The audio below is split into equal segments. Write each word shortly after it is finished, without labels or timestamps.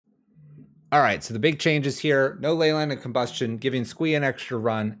All right, so the big changes here. No Leyline and Combustion, giving Squee an extra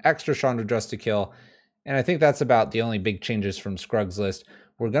run, extra Chandra Just to kill. And I think that's about the only big changes from Scrug's list.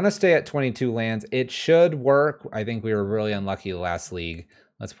 We're going to stay at 22 lands. It should work. I think we were really unlucky last league.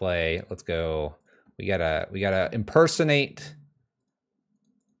 Let's play. Let's go. We gotta impersonate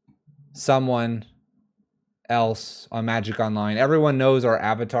someone else on Magic Online. Everyone knows our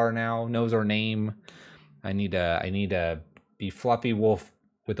avatar now, knows our name. I need to be Fluffy Wolf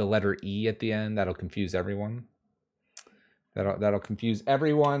with the letter E at the end. That'll confuse everyone. That'll confuse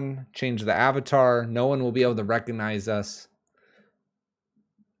everyone. Change the avatar. No one will be able to recognize us.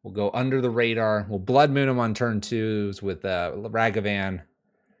 We'll go under the radar. We'll Blood Moon them on turn 2s with Ragavan.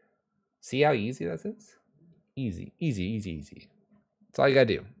 See how easy that is? Easy, easy, easy, easy. That's all you gotta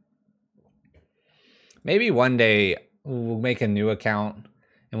do. Maybe one day we'll make a new account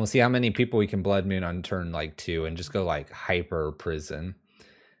and we'll see how many people we can Blood Moon on turn like 2 and just go like hyper prison.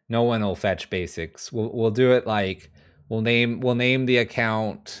 No one will fetch basics. We'll do it like we'll name the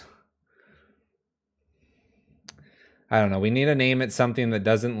account. I don't know. We need to name it something that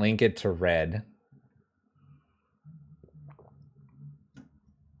doesn't link it to red.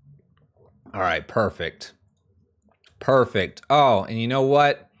 All right, perfect. Perfect. Oh, and you know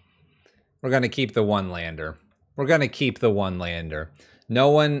what? We're going to keep the one lander. We're going to keep the one lander. No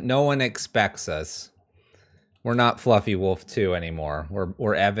one expects us. We're not Fluffy Wolf 2 anymore.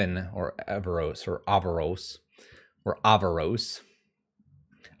 We're Evan or Avaros or Avaros. We're Avaros.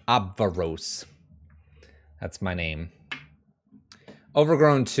 Avaros. That's my name.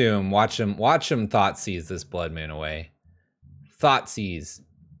 Overgrown Tomb. Watch him Thoughtseize this Blood Moon away. Thoughtseize.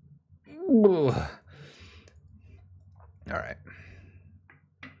 All right.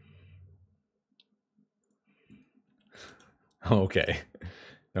 Okay.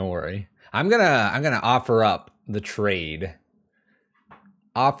 Don't worry. I'm gonna offer up the trade.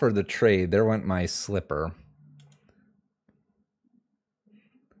 Offer the trade. There went my slipper.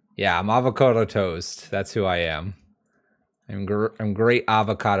 Yeah, I'm avocado toast. That's who I am. I'm great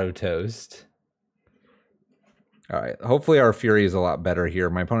avocado toast. All right. Hopefully our Fury is a lot better here.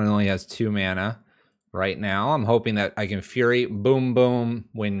 My opponent only has 2 mana right now. I'm hoping that I can Fury, boom, boom,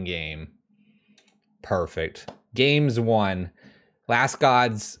 win game. Perfect. Game's won. Last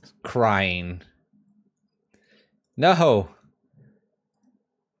God's crying. No.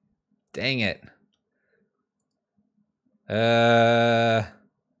 Dang it.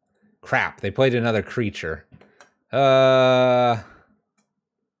 Crap. They played another creature. I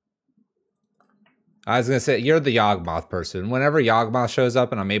was gonna say you're the Yawgmoth person. Whenever Yawgmoth shows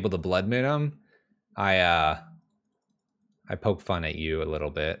up and I'm able to Blood Moon him, I poke fun at you a little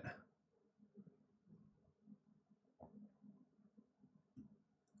bit.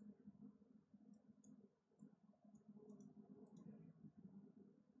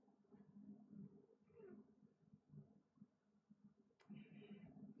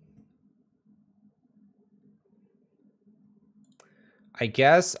 I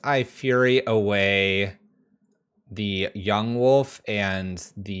guess I Fury away the Young Wolf and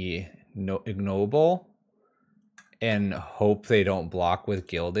the Ignoble and hope they don't block with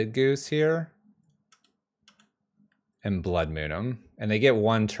Gilded Goose here. And Blood Moon them. And they get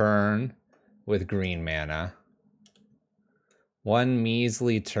 1 turn with green mana. 1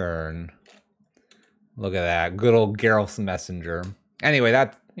 measly turn. Look at that. Good old Geralt's Messenger. Anyway,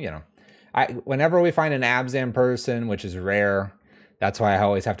 that, you know. Whenever we find an Abzan person, which is rare, that's why I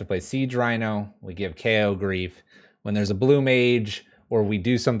always have to play Siege Rhino. We give KO grief. When there's a blue mage or we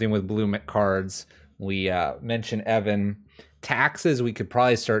do something with blue cards, we mention Evan. Taxes, we could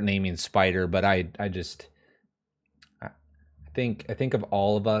probably start naming Spider, but I think of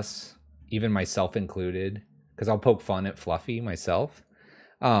all of us, even myself included, because I'll poke fun at Fluffy myself.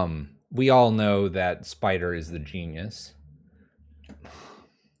 We all know that Spider is the genius.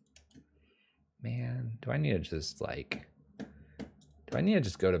 Man, do I need to just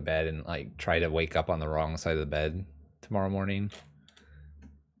go to bed and like try to wake up on the wrong side of the bed tomorrow morning?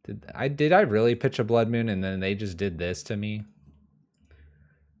 Did I really pitch a Blood Moon and then they just did this to me?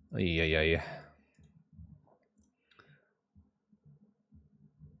 Yeah.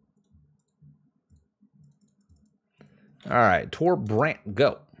 All right, Torp Brant,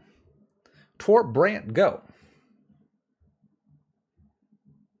 go. Torp Brant, go.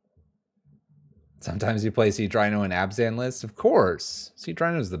 Sometimes you play Siege Rhino and Abzan list. Of course. Siege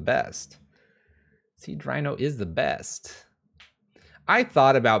Rhino is the best. Siege Rhino is the best. I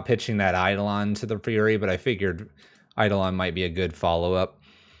thought about pitching that Eidolon to the Fury, but I figured Eidolon might be a good follow-up.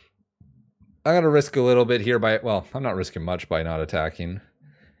 I'm going to risk a little bit here by... Well, I'm not risking much by not attacking.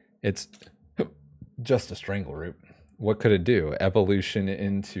 It's just a Strangle Root. What could it do? Evolution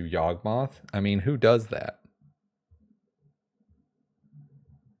into Yawgmoth? I mean, who does that?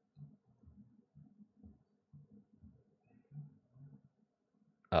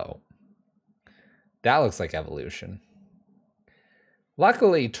 Oh. That looks like evolution.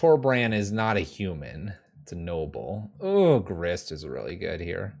 Luckily, Torbran is not a human. It's a noble. Oh, Grist is really good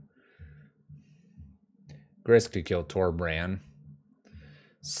here. Grist could kill Torbran.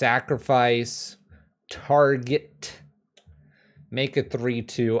 Sacrifice. Target. Make a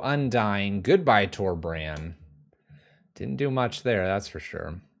 3-2. Undying. Goodbye, Torbran. Didn't do much there, that's for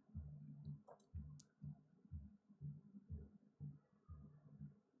sure.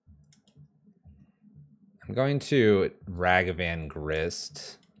 I'm going to Ragavan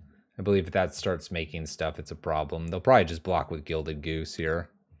Grist. I believe if that starts making stuff, it's a problem. They'll probably just block with Gilded Goose here.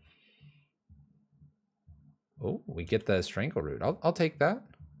 Oh, we get the Strangleroot. I'll take that.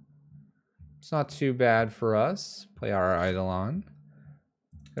 It's not too bad for us. Play our Eidolon.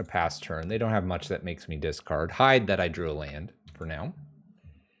 Gonna pass turn. They don't have much that makes me discard. Hide that I drew a land for now.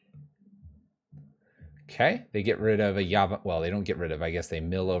 Okay, they get rid of a Yava. Well, they don't get rid of. I guess they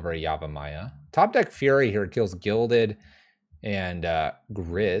mill over a Yavimaya. Top deck Fury here kills Gilded and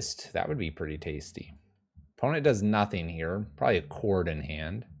Grist. That would be pretty tasty. Opponent does nothing here. Probably a Cord in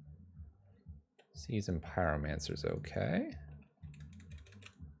hand. Season Pyromancer's okay.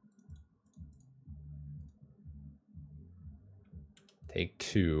 Take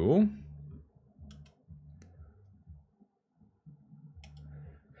 2.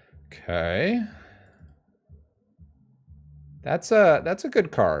 Okay. That's a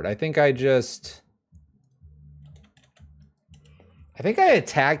good card. I think I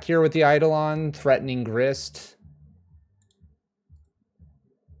attack here with the Eidolon, threatening Grist.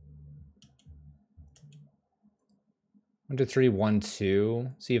 One, 2, 3, 1, 2.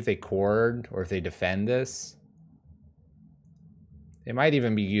 See if they cord or if they defend this. They might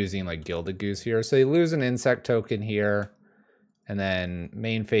even be using like Gilded Goose here. So they lose an insect token here. And then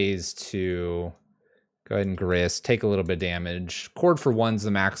main phase 2. Go ahead and Grist. Take a little bit of damage. Cord for 1's the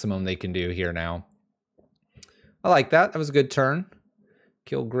maximum they can do here now. I like that. That was a good turn.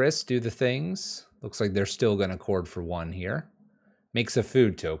 Kill Grist, do the things. Looks like they're still going to cord for 1 here. Makes a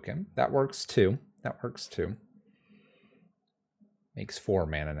food token. That works too. That works too. Makes 4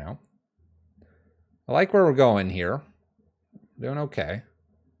 mana now. I like where we're going here. Doing okay.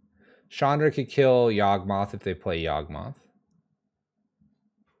 Chandra could kill Yawgmoth if they play Yawgmoth.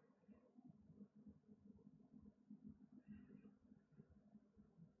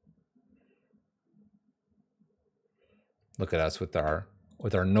 Look at us with our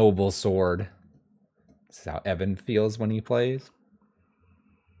noble sword. This is how Evan feels when he plays.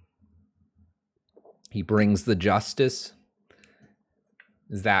 He brings the justice.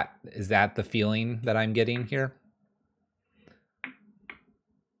 Is that the feeling that I'm getting here?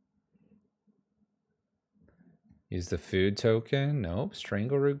 Use the food token. Nope.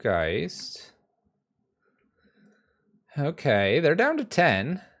 Strangleroot Geist. Okay, they're down to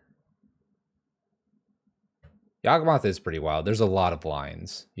 10. Yawgmoth is pretty wild. There's a lot of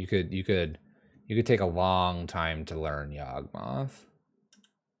lines. You could take a long time to learn Yawgmoth.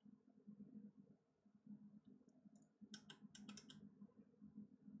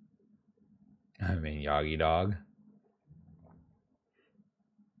 I mean, Yoggy Dog.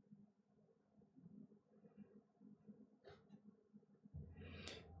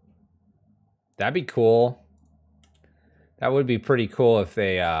 That'd be cool. That would be pretty cool if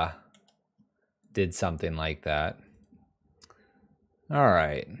they did something like that. All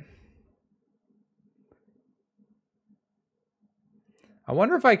right. I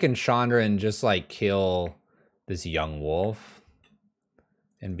wonder if I can Chandra and just like kill this young wolf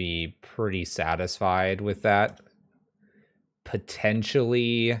and be pretty satisfied with that.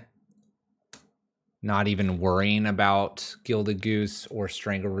 Potentially not even worrying about Gilded Goose or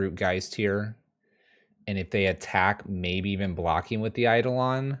Strangleroot Geist here. And if they attack, maybe even blocking with the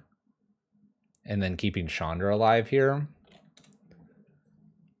Eidolon. And then keeping Chandra alive here.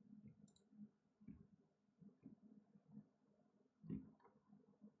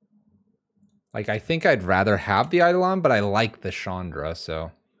 Like, I think I'd rather have the Eidolon, but I like the Chandra, so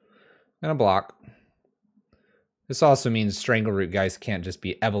I'm gonna block. This also means Strangleroot guys can't just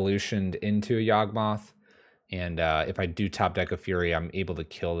be evolutioned into a Yawgmoth. And if I do top deck a Fury, I'm able to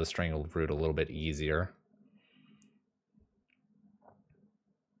kill the Strangleroot a little bit easier.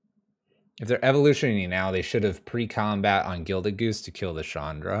 If they're evolutioning now, they should have pre-combat on Gilded Goose to kill the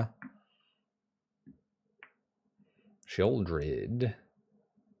Chandra. Shieldred.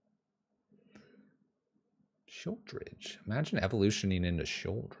 Shieldridge. Imagine evolutioning into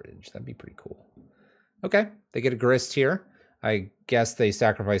Shieldridge. That'd be pretty cool. Okay, they get a grist here. I guess they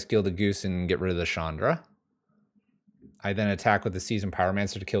sacrifice Gild the Goose and get rid of the Chandra. I then attack with the Seasoned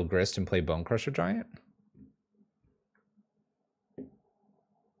Pyromancer to kill Grist and play Bone Crusher Giant.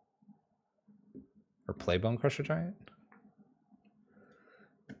 Or play Bone Crusher Giant.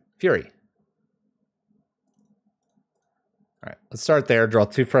 Fury. All right, let's start there. Draw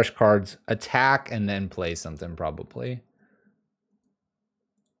 2 fresh cards, attack, and then play something probably.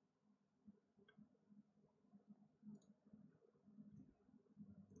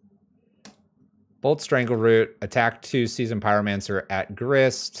 Bolt Strangleroot, attack 2 Seasoned Pyromancer at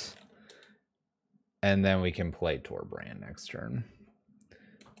Grist, and then we can play Torbrand next turn.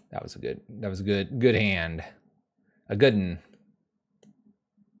 That was a good hand. A good one.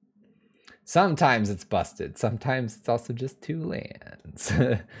 Sometimes it's busted. Sometimes it's also just 2 lands,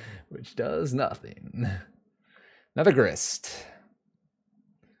 which does nothing. Another Grist.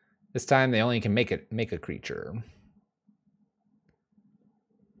 This time they only can make a creature.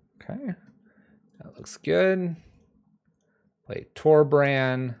 Okay. That looks good. Play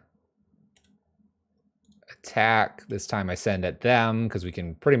Torbrand. Attack. This time I send at them because we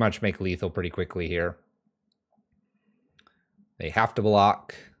can pretty much make lethal pretty quickly here. They have to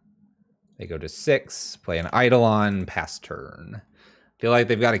block. They go to 6. Play an Eidolon. Pass turn. Feel like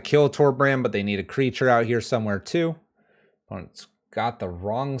they've got to kill Torbrand, but they need a creature out here somewhere too. Opponent's got the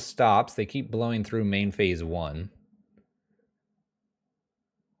wrong stops. They keep blowing through main phase 1.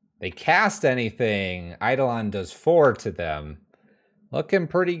 They cast anything. Eidolon does 4 to them. Looking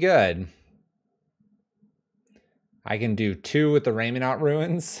pretty good. I can do 2 with the Raymond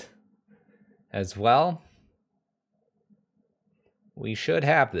Ruins as well. We should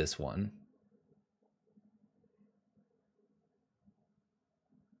have this one.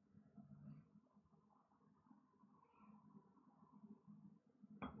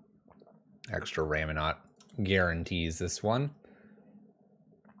 Extra Raymond guarantees this one.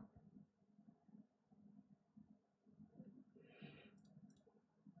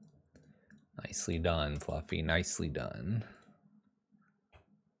 Nicely done, Fluffy. Nicely done.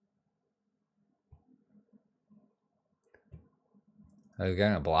 I'm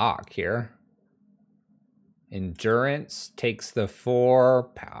gonna block here. Endurance takes the 4.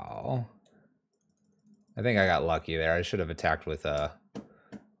 Pow. I think I got lucky there. I should have attacked with a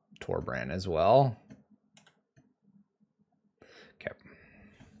Torbrand as well. Okay.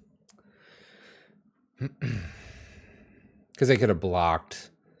 Because they could have blocked.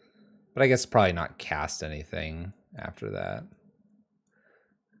 But I guess probably not cast anything after that.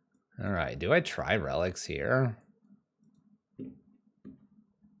 All right. Do I try relics here?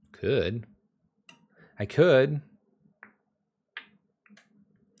 Could. I could.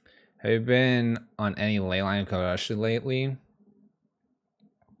 Have you been on any Leyline of Kodashi lately?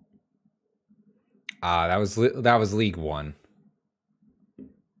 That was League 1.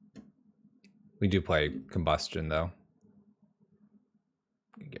 We do play Combustion though.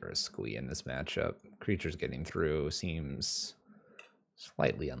 Get rid of Squee in this matchup. Creatures getting through seems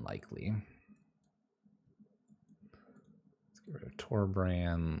slightly unlikely. Let's get rid of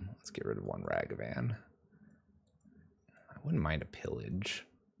Torbrand. Let's get rid of 1 Ragavan. I wouldn't mind a Pillage.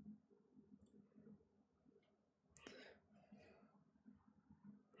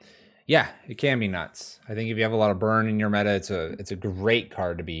 Yeah, it can be nuts. I think if you have a lot of burn in your meta, it's a great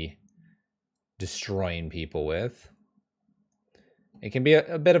card to be destroying people with. It can be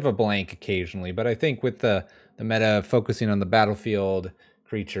a bit of a blank occasionally, but I think with the meta focusing on the battlefield,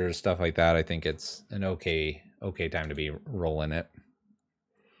 creatures, stuff like that, I think it's an okay time to be rolling it.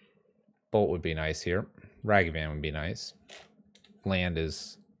 Bolt would be nice here. Ragavan would be nice. Land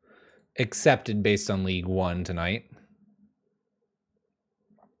is accepted based on League 1 tonight.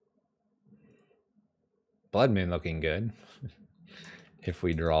 Blood Moon looking good. If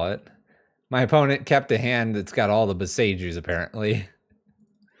we draw it. My opponent kept a hand that's got all the Besagers apparently.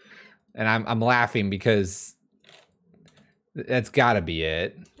 And I'm laughing because that's gotta be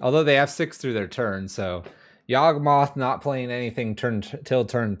it. Although they have 6 through their turn, so Yawgmoth not playing anything till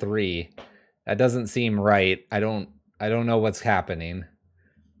turn 3. That doesn't seem right. I don't know what's happening.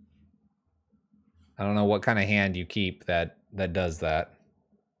 I don't know what kind of hand you keep that does that.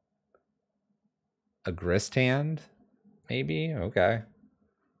 A Grist hand? Maybe? Okay.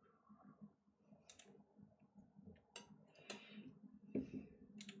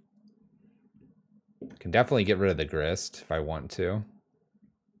 Can definitely get rid of the Grist if I want to.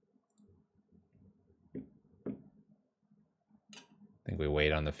 I think we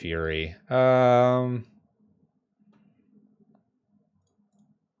wait on the Fury.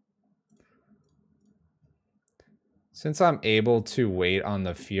 Since I'm able to wait on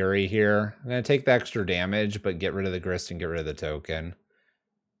the Fury here, I'm going to take the extra damage, but get rid of the Grist and get rid of the token.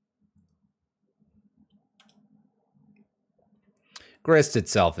 Grist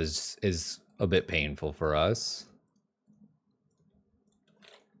itself is a bit painful for us.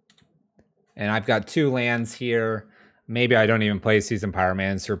 And I've got 2 lands here. Maybe I don't even play Seasoned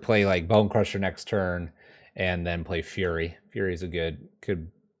Pyromancer, play like Bone Crusher next turn, and then play Fury. Fury's a good, I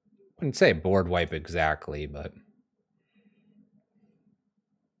wouldn't say board wipe exactly, but...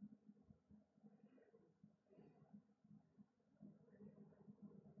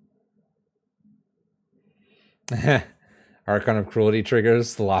 Archon of Cruelty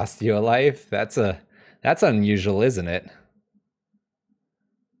triggers lost you a life. That's unusual, isn't it?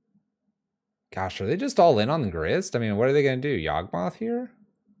 Gosh, are they just all in on the Grist? I mean, what are they going to do? Yawgmoth here?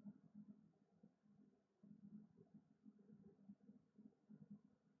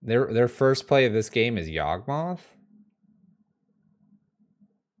 Their first play of this game is Yawgmoth?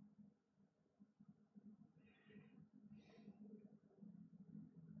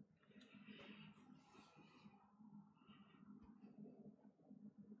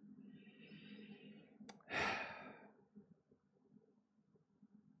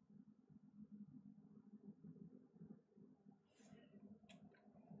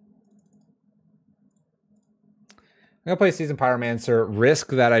 I'm going to play Seasoned Pyromancer, risk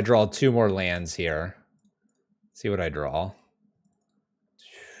that I draw 2 more lands here. See what I draw.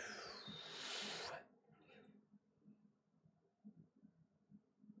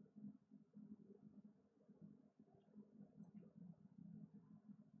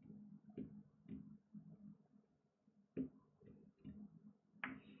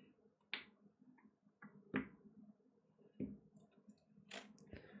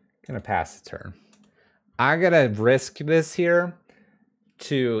 Going to pass the turn. I'm going to risk this here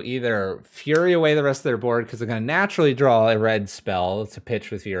to either Fury away the rest of their board because they're going to naturally draw a red spell to pitch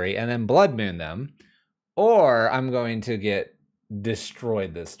with Fury and then Blood Moon them, or I'm going to get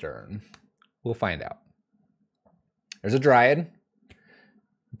destroyed this turn. We'll find out. There's a Dryad.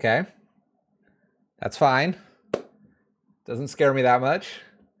 Okay. That's fine. Doesn't scare me that much.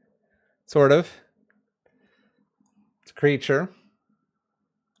 Sort of. It's a creature.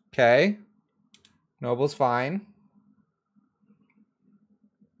 Okay. Noble's fine.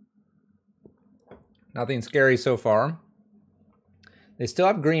 Nothing scary so far. They still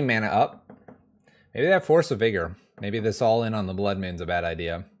have green mana up. Maybe they have Force of Vigor. Maybe this all in on the Blood Moon's a bad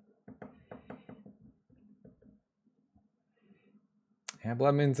idea. Yeah,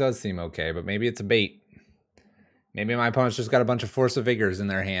 Blood Moon does seem okay, but maybe it's a bait. Maybe my opponent's just got a bunch of Force of Vigors in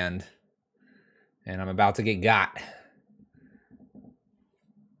their hand. And I'm about to get got.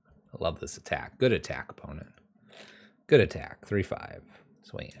 I love this attack. Good attack, opponent. Good attack. 3-5.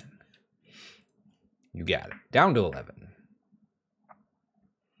 Sway in. You got it. Down to 11.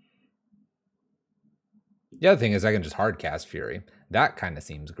 The other thing is I can just hard cast Fury. That kind of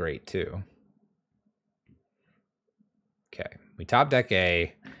seems great too. Okay. We top deck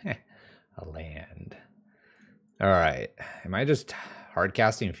a land. All right. Am I just hard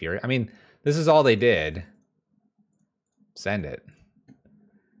casting Fury? I mean, this is all they did. Send it.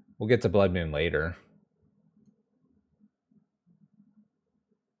 We'll get to Blood Moon later.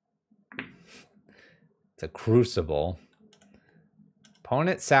 It's a Crucible.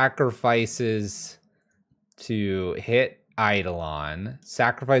 Opponent sacrifices to hit Eidolon.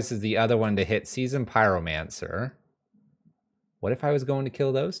 Sacrifices the other one to hit Seasoned Pyromancer. What if I was going to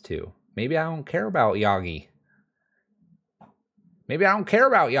kill those 2? Maybe I don't care about Yagi. Maybe I don't care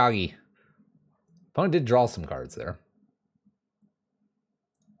about Yagi. Opponent did draw some cards there.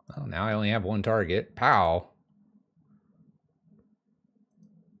 Well, now I only have 1 target. Pow.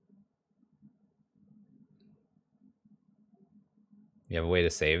 You have a way to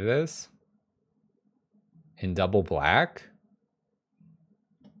save this? In double black?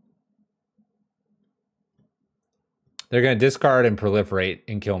 They're going to discard and proliferate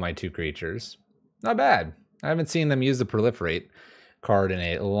and kill my 2 creatures. Not bad. I haven't seen them use the proliferate card in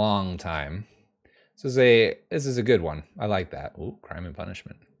a long time. This is a good one. I like that. Ooh, Crime and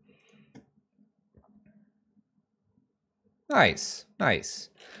Punishment. Nice, nice.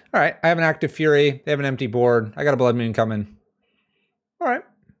 All right, I have an active Fury. They have an empty board. I got a Blood Moon coming. All right,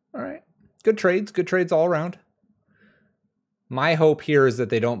 all right. Good trades all around. My hope here is that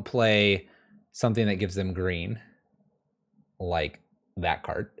they don't play something that gives them green, like that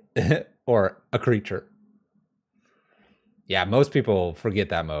card, or a creature. Yeah, most people forget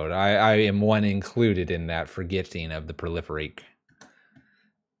that mode. I am one included in that forgetting of the proliferate.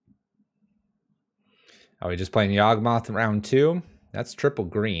 Are we just playing Yawgmoth in round 2? That's triple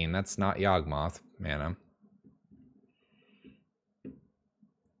green. That's not Yawgmoth mana.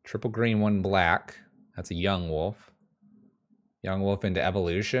 Triple green, 1 black. That's a young wolf. Young wolf into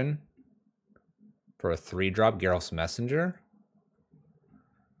evolution. For a 3-drop, Geralt's Messenger.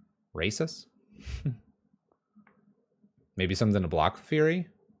 Racist. Maybe something to block Fury.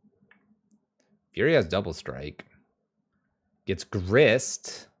 Fury has double strike. Gets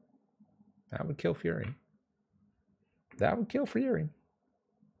Grist. That would kill Fury. That would kill Fury.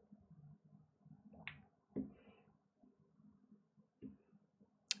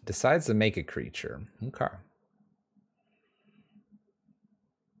 Decides to make a creature. Okay.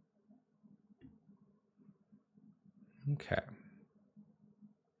 Okay.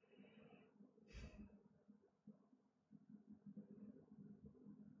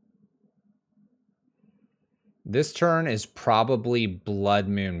 This turn is probably Blood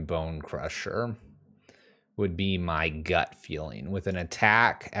Moon Bone Crusher. Would be my gut feeling with an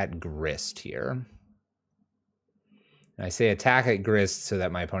attack at Grist here. And I say attack at Grist so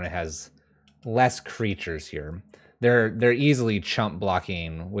that my opponent has less creatures here. They're easily chump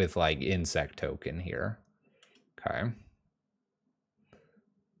blocking with like insect token here. Okay.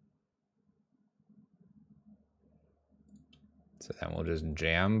 So then we'll just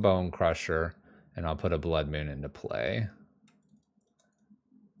jam Bone Crusher and I'll put a Blood Moon into play.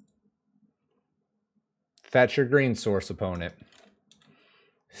 Fetch your green source, opponent.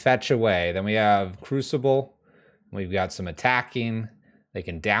 Fetch away. Then we have Crucible. We've got some attacking. They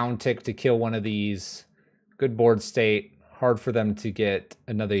can down tick to kill one of these. Good board state. Hard for them to get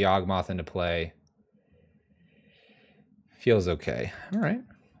another Yawgmoth into play. Feels okay. All right.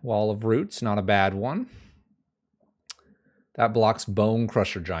 Wall of Roots, not a bad one. That blocks Bone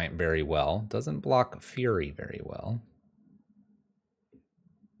Crusher Giant very well. Doesn't block Fury very well.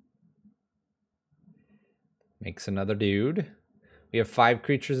 Makes another dude. We have 5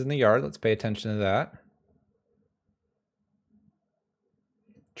 creatures in the yard. Let's pay attention to that.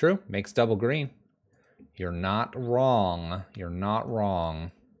 True. Makes double green. You're not wrong. You're not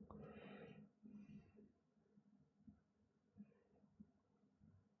wrong.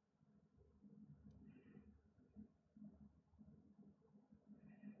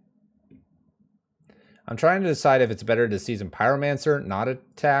 I'm trying to decide if it's better to Season Pyromancer, not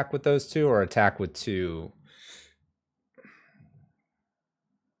attack with those two, or attack with 2.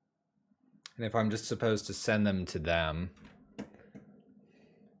 And if I'm just supposed to send them to them.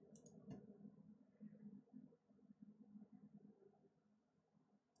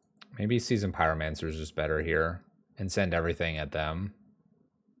 Maybe Season Pyromancer is just better here and send everything at them.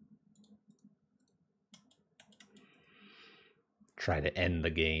 Try to end the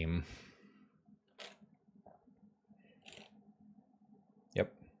game.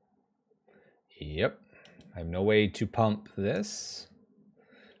 Yep. Yep. I have no way to pump this,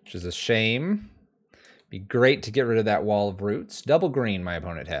 which is a shame. Be great to get rid of that Wall of Roots. Double green my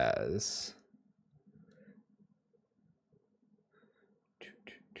opponent has.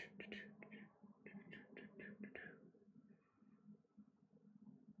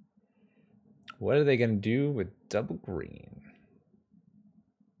 What are they going to do with double green?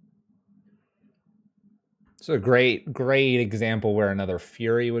 So a great example where another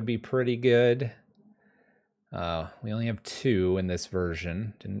Fury would be pretty good. We only have 2 in this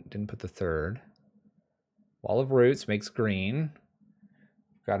version. Didn't put the 3rd. Wall of Roots makes green.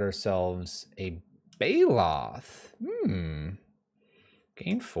 Got ourselves a Baloth.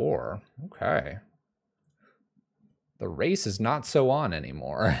 Gain 4. Okay. The race is not so on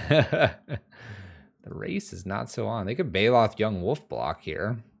anymore. The race is not so on. They could Baloth Young Wolf block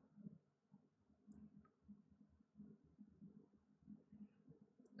here.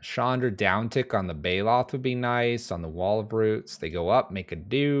 Chandra downtick on the Baloth would be nice. On the Wall of Roots, they go up, make a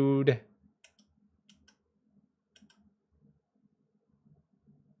dude.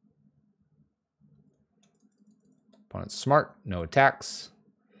 Opponent's smart, no attacks.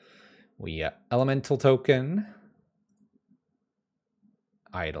 We Elemental token.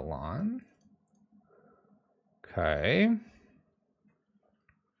 Eidolon. Okay.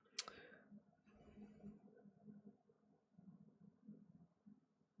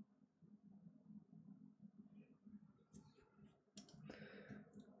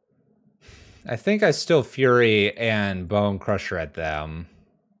 I think I still Fury and Bone Crusher at them.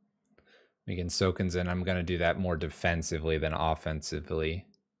 Making Sokens in. I'm going to do that more defensively than offensively.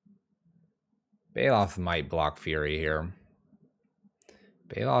 Baloth might block Fury here.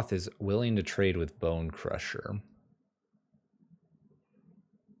 Baloth is willing to trade with Bone Crusher.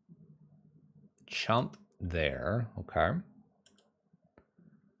 Chump there. Okay.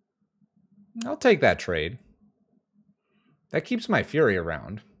 I'll take that trade. That keeps my Fury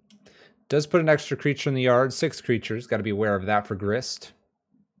around. Does put an extra creature in the yard. 6 creatures. Got to be aware of that for Grist.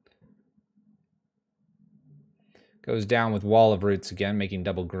 Goes down with Wall of Roots again, making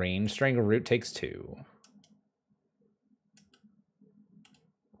double green. Strangle Root takes 2.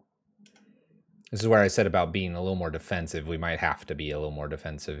 This is where I said about being a little more defensive. We might have to be a little more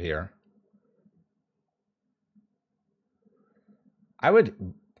defensive here. I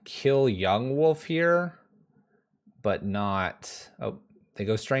would kill Young Wolf here, but not... Oh, they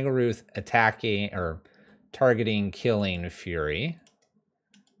go Strangle Root, attacking, or targeting, killing Fury.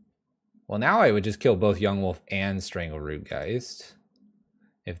 Well, now I would just kill both Young Wolf and Strangle Root Geist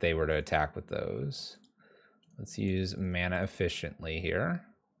if they were to attack with those. Let's use mana efficiently here.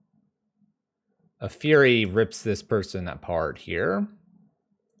 A Fury rips this person apart here.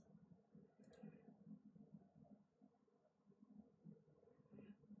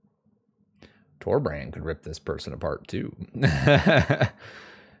 Torbrand could rip this person apart too.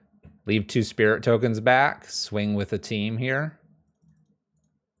 Leave 2 spirit tokens back. Swing with a team here.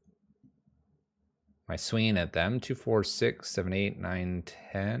 Am I swinging at them? 2, 4, 6, 7, 8, 9,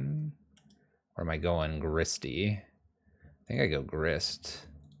 10. Or am I going Gristy? I think I go Grist.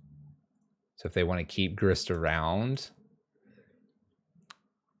 So if they want to keep Grist around.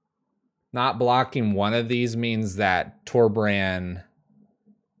 Not blocking one of these means that Torbrand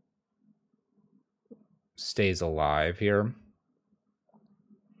stays alive here.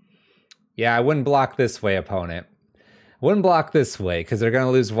 Yeah, I wouldn't block this way, opponent. Wouldn't block this way, because they're going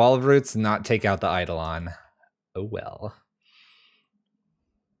to lose Wall of Roots and not take out the Eidolon. Oh well.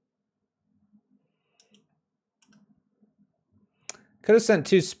 Could have sent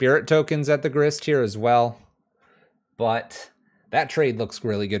 2 spirit tokens at the Grist here as well. But that trade looks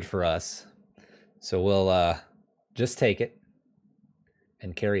really good for us. So we'll just take it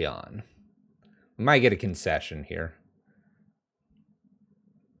and carry on. We might get a concession here.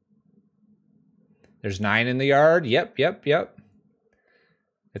 There's 9 in the yard. Yep.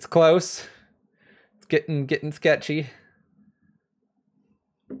 It's close. It's getting sketchy.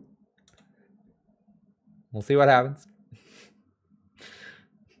 We'll see what happens.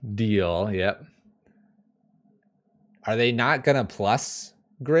 Deal. Yep. Are they not gonna plus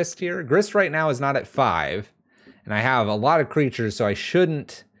Grist here? Grist right now is not at 5, and I have a lot of creatures, so I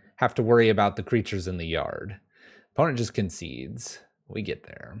shouldn't have to worry about the creatures in the yard. Opponent just concedes. We get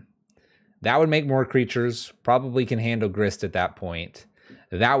there. That would make more creatures. Probably can handle Grist at that point.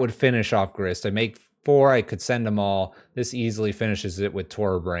 That would finish off Grist. I make 4. I could send them all. This easily finishes it with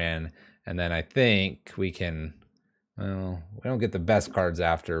Torbrand. And then I think we can... Well, we don't get the best cards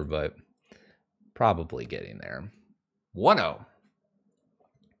after, but probably getting there. 1-0.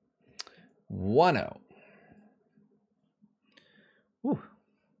 1-0. Whew.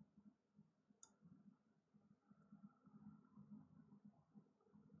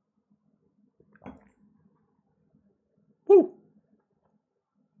 Woo!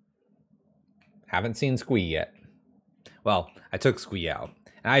 Haven't seen Squee yet. Well, I took Squee out.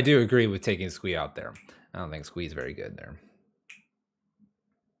 And I do agree with taking Squee out there. I don't think Squee's very good there.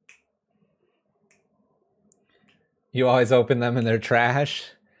 You always open them and they're trash?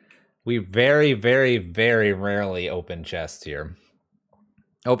 We very, very, very rarely open chests here.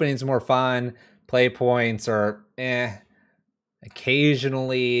 Opening's more fun. Play points are eh.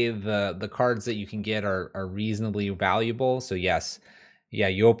 Occasionally, the cards that you can get are reasonably valuable. So yes, yeah,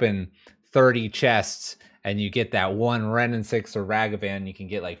 you open 30 chests and you get that one Ren and 6 or Ragavan. You can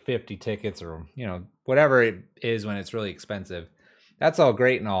get like 50 tickets or, you know, whatever it is when it's really expensive. That's all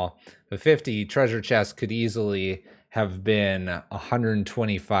great and all. But 50 treasure chests could easily have been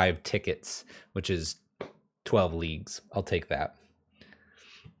 125 tickets, which is 12 leagues. I'll take that.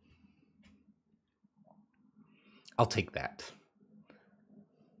 I'll take that.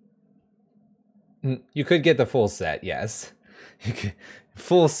 You could get the full set, yes.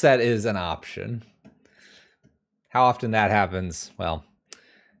 Full set is an option. How often that happens, well,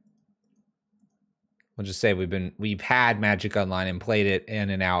 we'll just say we've had Magic Online and played it in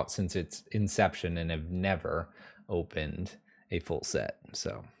and out since its inception and have never opened a full set.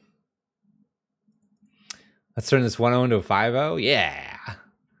 So let's turn this 1-0 into a 5-0. Yeah,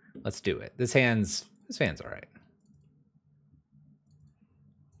 let's do it. This hand's all right.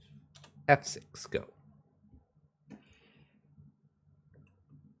 F6, go.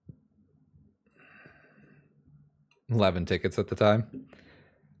 $11 tickets at the time.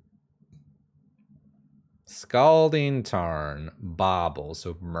 Scalding Tarn, Bobble.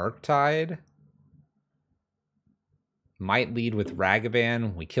 So Murktide might lead with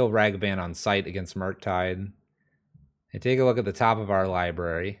Ragavan. We kill Ragavan on sight against Murktide. And take a look at the top of our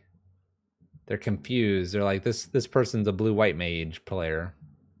library. They're confused. They're like, this person's a blue-white mage player.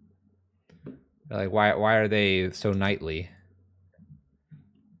 They're like, why are they so knightly?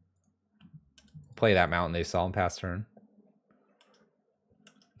 play that mountain they saw in past turn.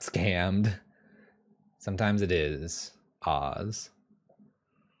 Scammed. Sometimes it is. Oz.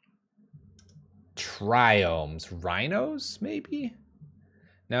 Triomes. Rhinos, maybe?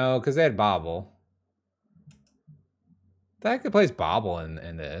 No, because they had Bobble. I could place Bobble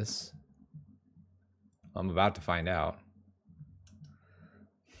in this. I'm about to find out.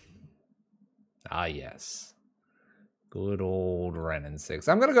 Ah, yes. Good old Renin 6.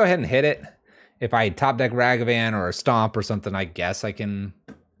 I'm going to go ahead and hit it. If I top deck Ragavan or a Stomp or something, I guess I can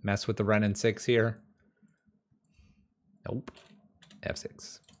mess with the Renin 6 here. Nope.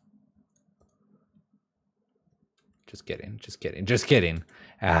 F6. Just kidding. Just kidding. Just kidding.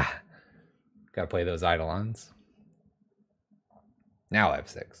 Ah. Gotta play those Eidolons. Now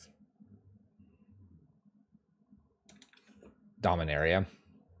F6. Dominaria.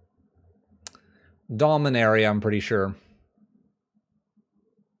 Dominaria, I'm pretty sure.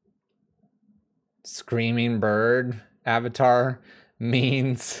 Screaming Bird avatar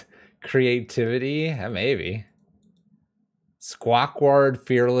means creativity? Yeah, maybe. Squawkward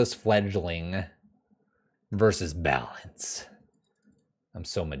Fearless Fledgling versus Balance. I'm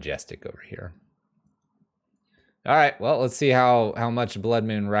so majestic over here. All right, well, let's see how much Blood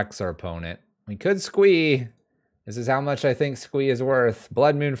Moon wrecks our opponent. We could Squee. This is how much I think Squee is worth.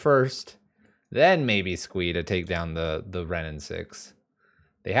 Blood Moon first, then maybe Squee to take down the Renin 6.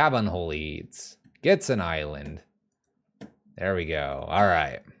 They have Unholy Heats. Gets an island. There we go. All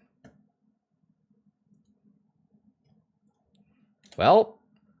right. Well,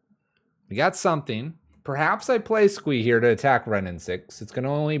 we got something. Perhaps I play Squee here to attack Renin 6. It's going to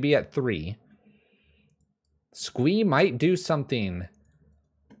only be at 3. Squee might do something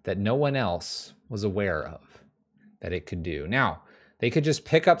that no one else was aware of that it could do. Now, they could just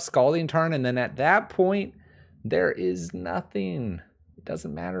pick up Scalding Tarn, and then at that point, there is nothing. It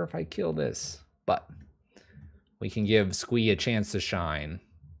doesn't matter if I kill this, but we can give Squee a chance to shine.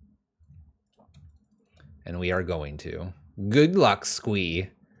 And we are going to. Good luck, Squee.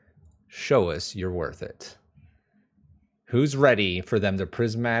 Show us you're worth it. Who's ready for them to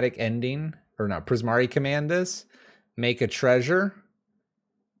Prismatic Ending? Or not, Prismari Command this? Make a treasure.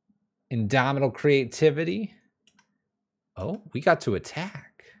 Indomitable Creativity. Oh, we got to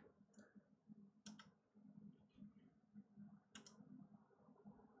attack.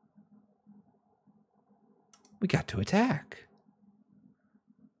 We got to attack.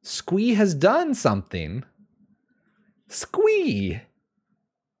 Squee has done something. Squee!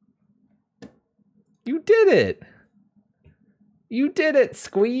 You did it! You did it,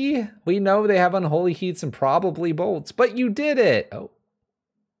 Squee! We know they have Unholy Heats and probably Bolts, but you did it! Oh.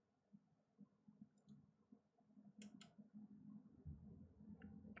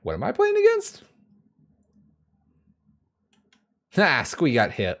 What am I playing against? Ah, Squee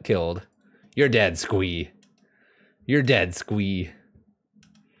got killed. You're dead, Squee. You're dead, Squee.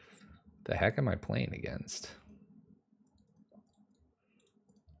 The heck am I playing against?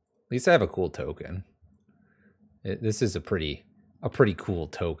 At least I have a cool token. This is a pretty cool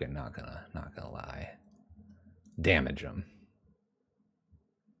token, not gonna lie. Damage him.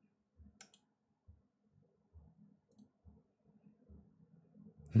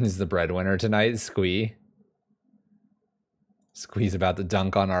 He's the breadwinner tonight, Squee. Squee's about to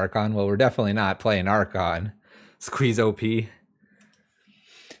dunk on Archon. Well, we're definitely not playing Archon. Squee's OP.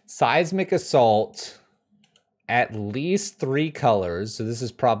 Seismic Assault. At least 3 colors. So this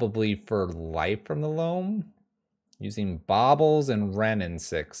is probably for life from the loam. Using Baubles and Renin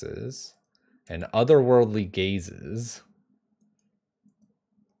 6s. And Otherworldly Gazes.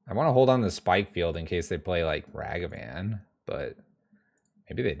 I want to hold on to Spike Field in case they play like Ragavan. But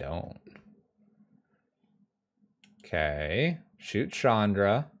maybe they don't. Okay. Shoot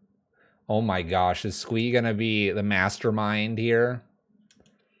Chandra. Oh my gosh. Is Squee going to be the mastermind here?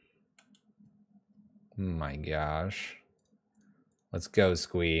 Oh my gosh. Let's go,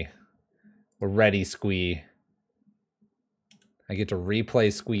 Squee. We're ready, Squee. I get to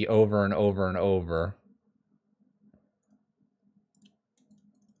replay Squee over and over and over.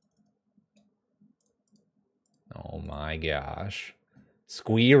 Oh my gosh.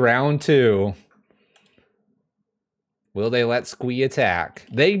 Squee round 2. Will they let Squee attack?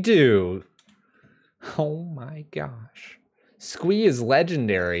 They do. Oh my gosh. Squee is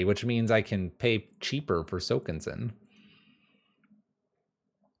legendary, which means I can pay cheaper for Sokensen.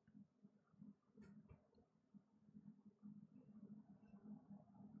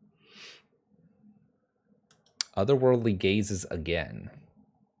 Otherworldly Gazes again.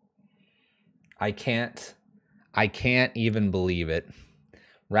 I can't even believe it.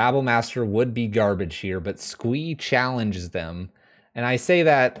 Rabblemaster would be garbage here, but Squee challenges them. And I say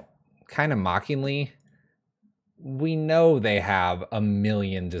that kind of mockingly, we know they have a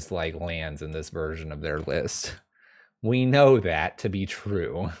million dislike lands in this version of their list. We know that to be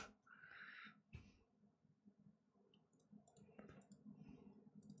true.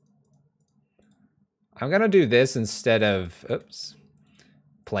 I'm going to do this instead of, oops,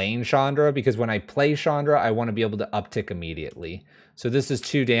 playing Chandra, because when I play Chandra, I want to be able to uptick immediately. So this is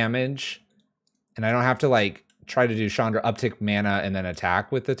 2 damage, and I don't have to like try to do Chandra uptick mana and then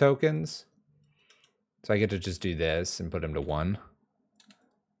attack with the tokens. So I get to just do this and put him to 1.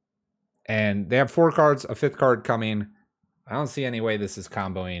 And they have 4 cards, a 5th card coming. I don't see any way this is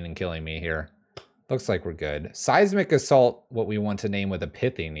comboing and killing me here. Looks like we're good. Seismic Assault, what we want to name with a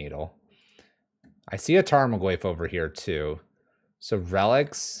Pithy Needle. I see a Tarmogoyf over here too. So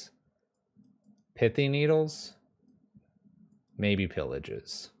relics, Pithy Needles, maybe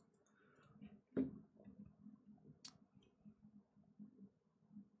Pillages.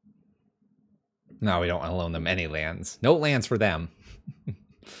 No, we don't want to loan them any lands. No lands for them.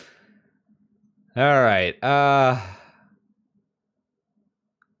 All right.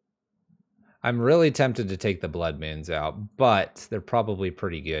 I'm really tempted to take the Blood Moons out, but they're probably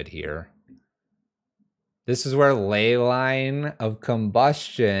pretty good here. This is where Leyline of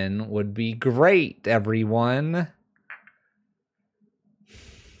Combustion would be great, everyone.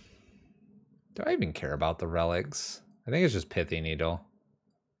 Do I even care about the relics? I think it's just Pithy Needle.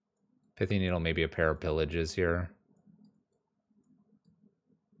 Pithy Needle, maybe a pair of Pillages here.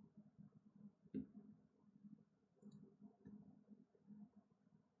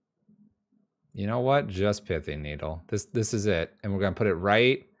 You know what? Just Pithy Needle. This is it. And we're going to put it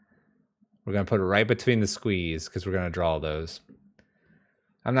right. We're going to put it right between the Squees because we're going to draw those.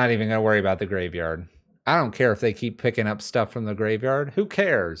 I'm not even going to worry about the graveyard. I don't care if they keep picking up stuff from the graveyard. Who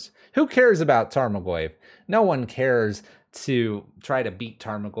cares? Who cares about Tarmogoyf? No one cares to try to beat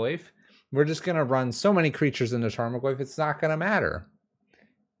Tarmogoyf. We're just going to run so many creatures into Tarmogoyf, it's not going to matter.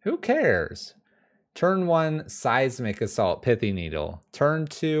 Who cares? Turn 1, Seismic Assault, Pithy Needle. Turn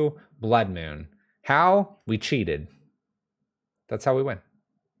 2, Blood Moon. How? We cheated. That's how we win.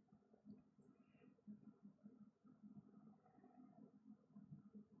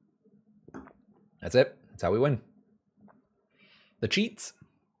 That's it. That's how we win. The cheats.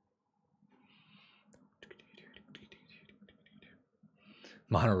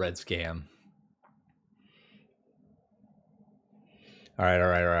 Mono red scam. All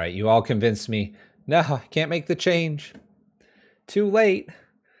right. You all convinced me. No, I can't make the change. Too late.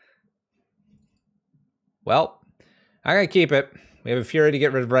 Well, I'm going to keep it. We have a Fury to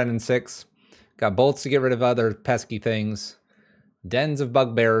get rid of Ren and 6. Got Bolts to get rid of other pesky things. Dens of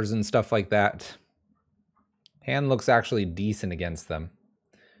Bugbears and stuff like that. Hand looks actually decent against them.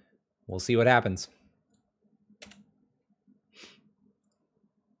 We'll see what happens.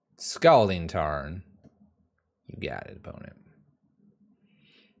 Scalding Tarn. You got it, opponent.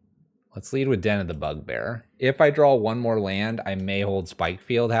 Let's lead with Den of the Bugbear. If I draw one more land, I may hold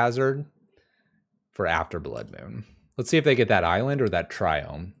Spikefield Hazard for after Blood Moon. Let's see if they get that island or that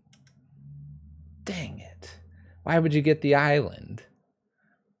Triome. Dang it. Why would you get the island?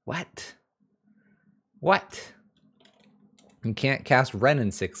 What? What? You can't cast Ren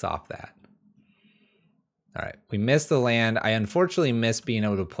and 6 off that. All right, we missed the land. I unfortunately missed being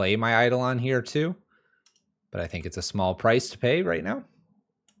able to play my Eidolon here too, but I think it's a small price to pay right now.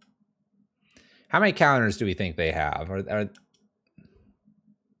 How many counters do we think they have? Look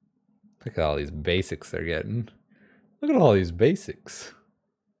at all these basics they're getting. Look at all these basics.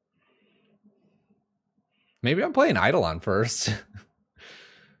 Maybe I'm playing Eidolon first.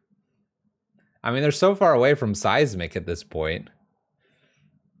 I mean, they're so far away from Seismic at this point.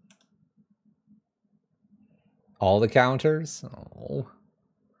 All the counters? Oh.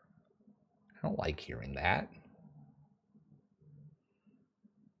 I don't like hearing that.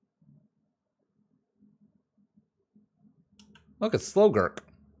 Look, it's Slowgurk.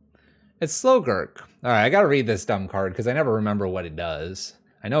 It's Slowgurk. All right, I got to read this dumb card because I never remember what it does.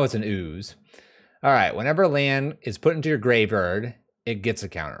 I know it's an ooze. All right, whenever a land is put into your graveyard, it gets a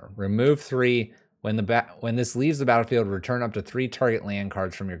counter. Remove 3. When this leaves the battlefield, return up to 3 target land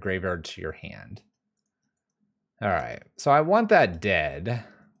cards from your graveyard to your hand. All right, so I want that dead.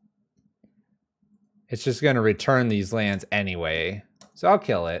 It's just going to return these lands anyway. So I'll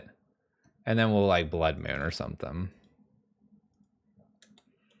kill it. And then we'll like Blood Moon or something.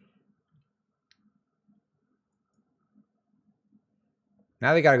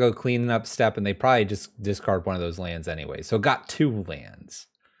 Now they got to go clean up step, and they probably just discard one of those lands anyway. So got 2 lands.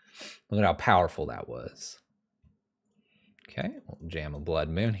 Look at how powerful that was. Okay, we'll jam a Blood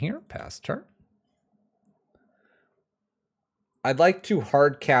Moon here, pass turn. I'd like to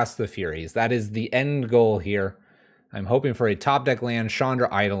hard cast the Furies. That is the end goal here. I'm hoping for a top deck land, Chandra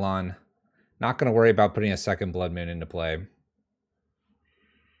Eidolon. Not going to worry about putting a second Blood Moon into play.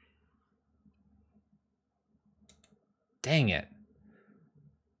 Dang it.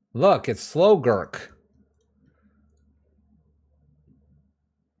 Look, it's Slow Gurk.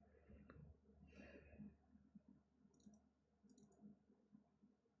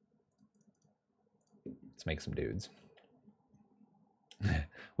 Let's make some dudes.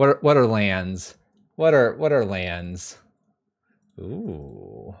 What are lands? What are lands?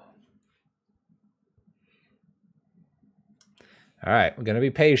 Ooh. All right, we're gonna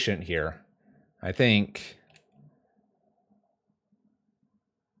be patient here. I think.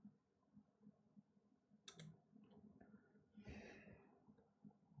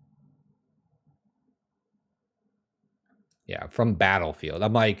 Yeah, from Battlefield.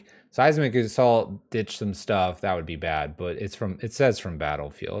 I'm like, Seismic Assault, ditch some stuff. That would be bad, but it says from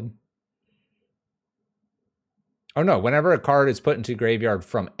Battlefield. Oh no, whenever a card is put into graveyard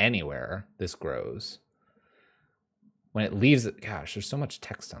from anywhere, this grows. When it leaves it, gosh, there's so much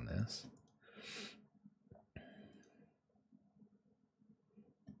text on this. It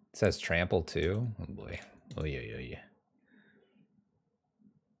says trample too. Oh boy. Oh yeah.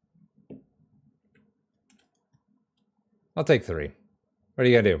 I'll take 3. What are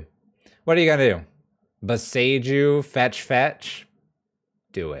you gonna do? What are you gonna do? Besage you, fetch.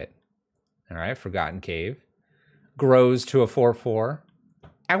 Do it. All right, Forgotten Cave. Grows to a 4/4.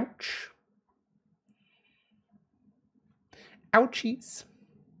 Ouch. Ouchies.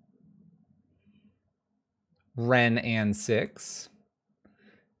 Ren and 6.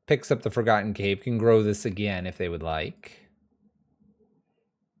 Picks up the Forgotten Cave. Can grow this again if they would like.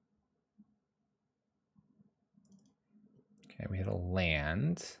 Okay, we hit a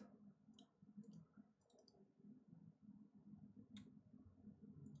land.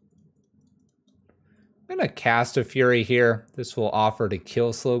 I'm going to cast a Fury here. This will offer to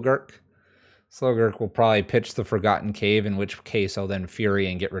kill Slowgurk. Slowgurk will probably pitch the Forgotten Cave, in which case I'll then Fury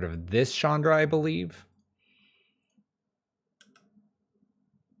and get rid of this Chandra, I believe.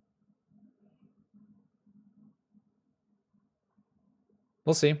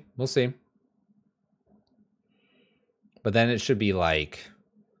 We'll see. We'll see. But then it should be like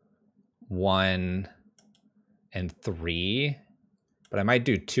 1 and 3. But I might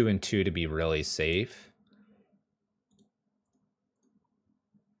do 2 and 2 to be really safe.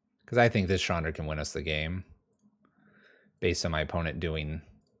 Because I think this Chandra can win us the game. Based on my opponent doing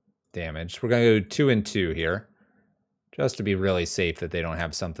damage. We're going to go 2 and 2 here. Just to be really safe that they don't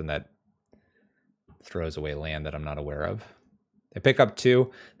have something that throws away land that I'm not aware of. They pick up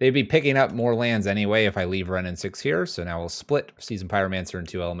 2. They'd be picking up more lands anyway if I leave Ren and 6 here. So now we'll split Season Pyromancer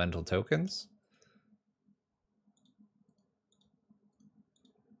into elemental tokens.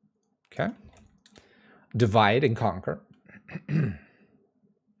 Okay. Divide and conquer.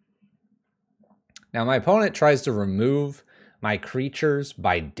 Now my opponent tries to remove my creatures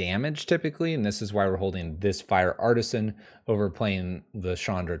by damage typically, and this is why we're holding this Fire Artisan over playing the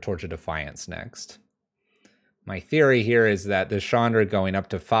Chandra Torch of Defiance next. My theory here is that the Chandra going up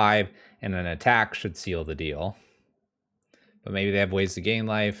to 5 and an attack should seal the deal. But maybe they have ways to gain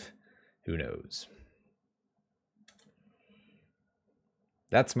life. Who knows?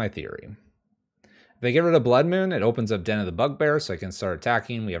 That's my theory. If they get rid of Blood Moon, it opens up Den of the Bugbear, so I can start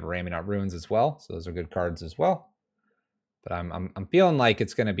attacking. We have Ramming Out Ruins as well, so those are good cards as well. But I'm feeling like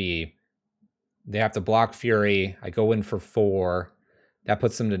it's going to be, they have to block Fury. I go in for 4. That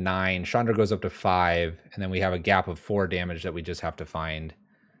puts them to 9. Chandra goes up to 5, and then we have a gap of 4 damage that we just have to find.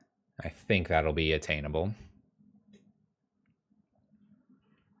 I think that'll be attainable.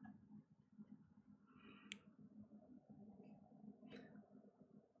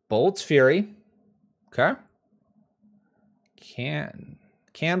 Bolt's Fury. Okay.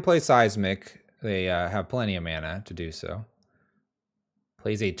 Can play Seismic. They have plenty of mana to do so.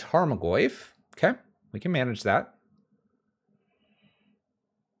 Plays a Tarmogoyf. Okay, we can manage that.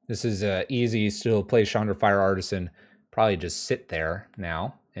 This is easy. Still play Chandra Fire Artisan. Probably just sit there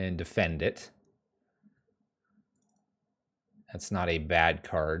now and defend it. That's not a bad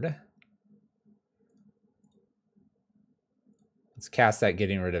card. Let's cast that,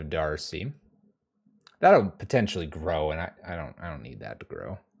 getting rid of Darcy. That'll potentially grow, and I don't need that to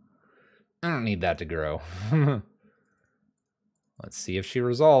grow. I don't need that to grow. Let's see if she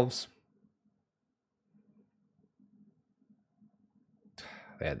resolves.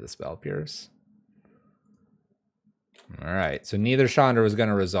 They had the Spell Pierce. All right, so neither Chandra was going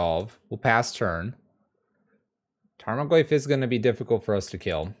to resolve. We'll pass turn. Tarmogoyf is going to be difficult for us to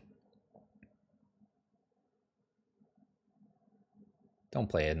kill. Don't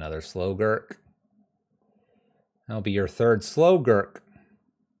play another slow Gurk. That'll be your third slow Gurk.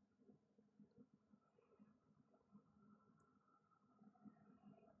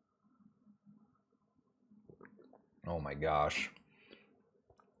 Oh my gosh.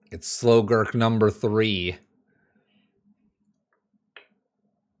 It's slow Gurk number 3.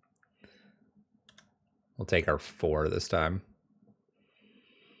 We'll take our 4 this time.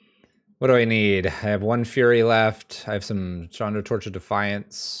 What do I need? I have 1 Fury left. I have some Chandra Torch of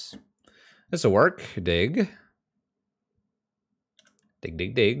Defiance. This'll work. Dig. Dig,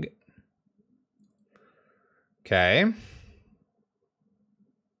 dig, dig. Okay.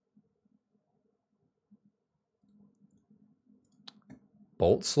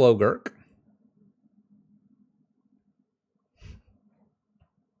 Bolt slow Gurk.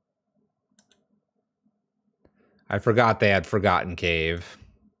 I forgot they had Forgotten Cave.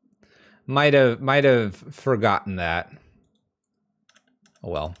 Might have forgotten that. Oh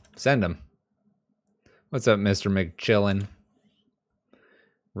well, send him. What's up, Mr. McChillin?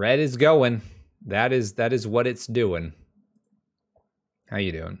 Red is going. That is what it's doing. How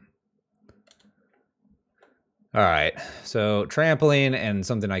you doing? All right, so trampoline and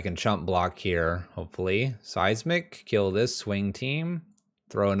something I can chump block here, hopefully. Seismic, kill this swing team.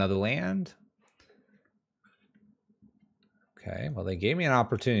 Throw another land. Okay, well, they gave me an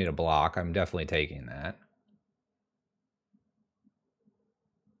opportunity to block. I'm definitely taking that.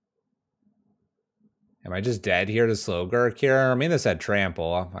 Am I just dead here to slow Gurk here? I mean, this had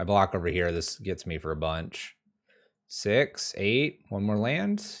trample. I block over here. This gets me for a bunch. 6, 8. 1 more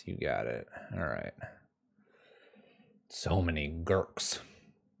land. You got it. All right. So many Gurks.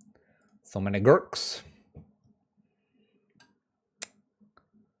 So many Gurks.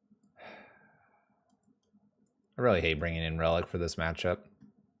 I really hate bringing in Relic for this matchup.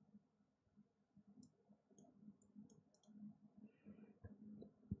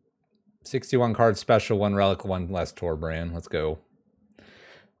 $61 card special, 1 Relic, 1 less Torbrand. Let's go.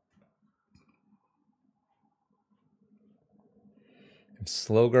 If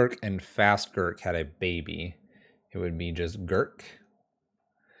slow Gurk and fast Gurk had a baby, it would be just Gurk.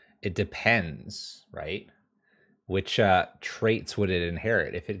 It depends, right? Which traits would it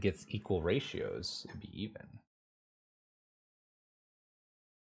inherit? If it gets equal ratios, it'd be even.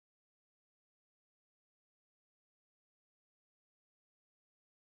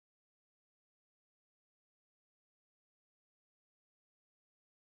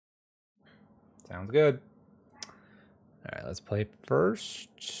 Sounds good. All right, let's play first.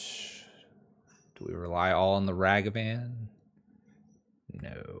 Do we rely all on the Ragavan?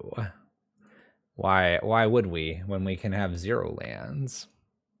 No. Why would we when we can have 0 lands?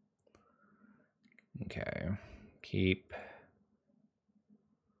 Okay. Keep.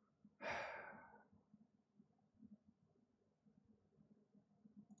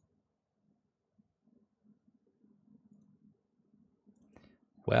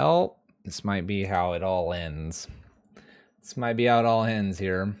 Well, this might be how it all ends. This might be how it all ends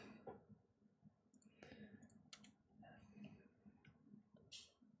here.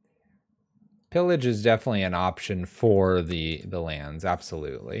 Pillage is definitely an option for the lands,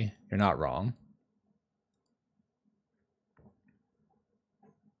 absolutely. You're not wrong.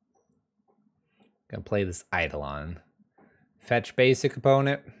 Gonna play this Eidolon. Fetch basic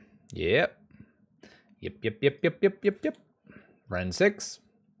opponent. Yep. Yep. Run 6.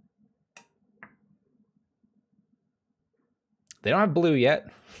 They don't have blue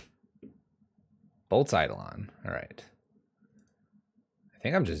yet. Bolt's Eidolon. All right. I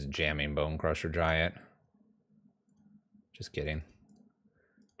think I'm just jamming Bone Crusher Giant. Just kidding.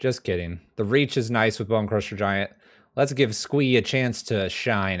 Just kidding. The reach is nice with Bone Crusher Giant. Let's give Squee a chance to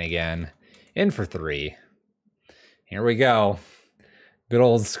shine again. In for 3. Here we go. Good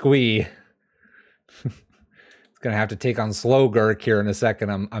old Squee. It's gonna have to take on slow Gurk here in a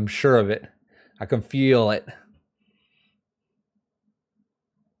second. I'm sure of it. I can feel it.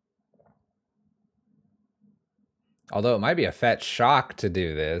 Although it might be a fetch shock to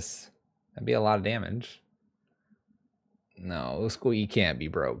do this. That'd be a lot of damage. No, Squee can't be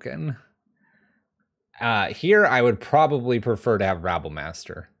broken. Here, I would probably prefer to have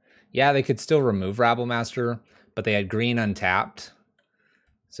Rabblemaster. Yeah, they could still remove Rabblemaster, but they had green untapped.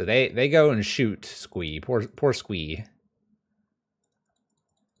 So they go and shoot Squee. Poor Squee.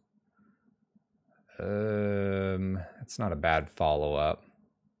 That's not a bad follow-up.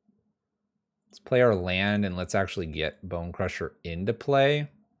 Let's play our land and let's actually get Bone Crusher into play.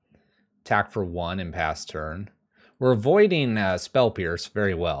 Attack for 1 and pass turn. We're avoiding Spell Pierce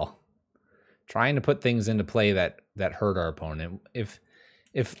very well. Trying to put things into play that hurt our opponent. If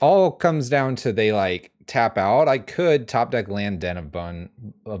If all comes down to they like tap out, I could top deck land Den of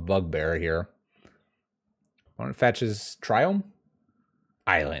Bugbear here. Opponent fetches Triome?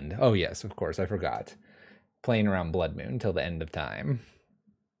 Island. Oh yes, of course, I forgot. Playing around Blood Moon till the end of time.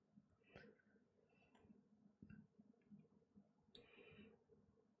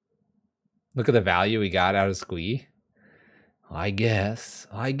 Look at the value we got out of Squee. I guess.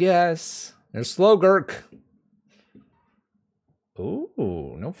 There's Slowgurk.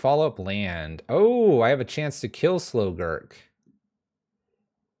 Ooh, no follow-up land. Oh, I have a chance to kill Slowgurk.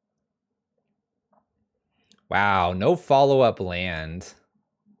 Wow, no follow-up land.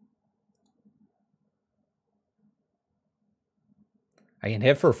 I can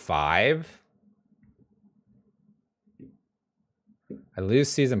hit for 5. I lose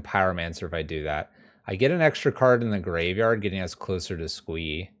Seasoned Pyromancer if I do that. I get an extra card in the graveyard, getting us closer to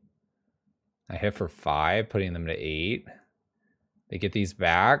Squee. I hit for 5, putting them to 8. They get these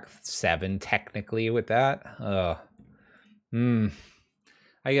back. 7 technically with that. I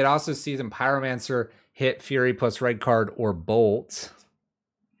could also Seasoned Pyromancer, hit Fury plus red card or Bolt.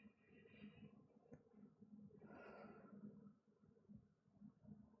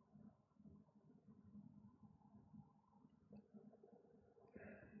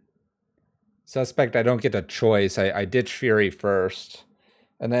 Suspect I don't get a choice. I ditch Fury first.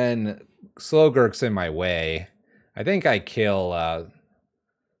 And then Slowgurk's in my way. I think I kill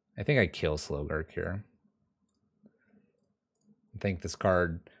Slowgurk here. I think this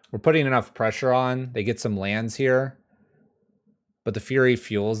card, we're putting enough pressure on. They get some lands here. But the Fury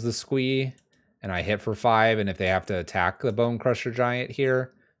fuels the Squee, and I hit for 5, and if they have to attack the Bone Crusher Giant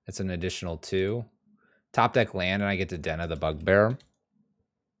here, it's an additional 2. Top deck land, and I get to Den of the Bugbear.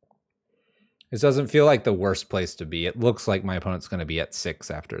 This doesn't feel like the worst place to be. It looks like my opponent's going to be at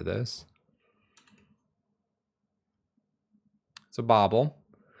 6 after this. It's a bobble.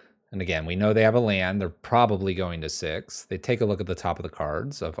 And again, we know they have a land. They're probably going to 6. They take a look at the top of the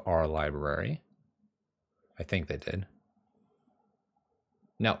cards of our library. I think they did.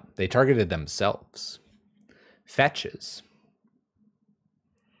 No, they targeted themselves. Fetches.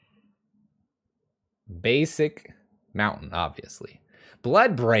 Basic mountain, obviously.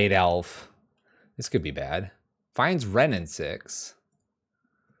 Bloodbraid Elf. This could be bad. Finds Ren in 6.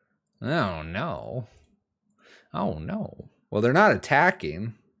 Oh, no. Oh, no. Well, they're not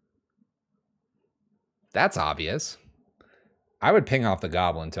attacking. That's obvious. I would ping off the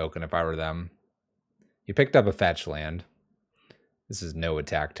Goblin token if I were them. You picked up a fetch land. This is no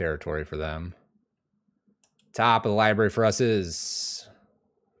attack territory for them. Top of the library for us is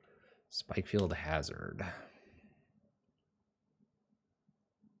Spikefield Hazard.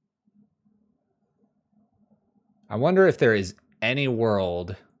 I wonder if there is any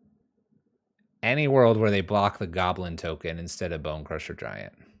world where they block the Goblin token instead of Bone Crusher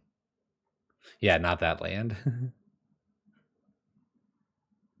Giant. Yeah, not that land.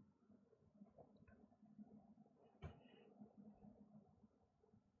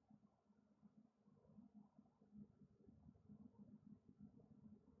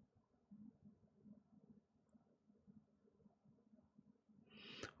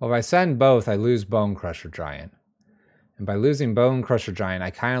 Well, if I send both, I lose Bone Crusher Giant. And by losing Bone Crusher Giant,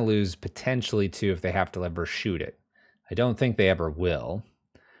 I kind of lose potentially 2 if they have to ever shoot it. I don't think they ever will.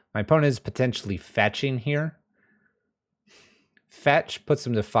 My opponent is potentially fetching here. Fetch puts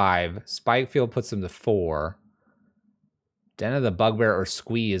them to 5. Spikefield puts them to 4. Den of the Bugbear or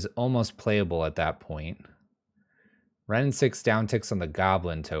Squee is almost playable at that point. Ren 6 down ticks on the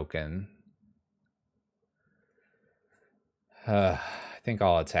Goblin token. I think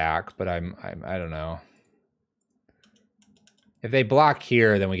I'll attack, but I don't know. If they block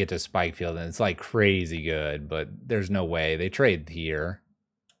here, then we get to Spikefield, and it's like crazy good, but there's no way. They trade here.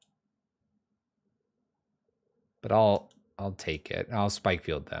 But I'll take it. I'll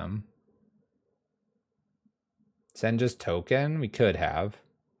Spikefield them. Send just token? We could have.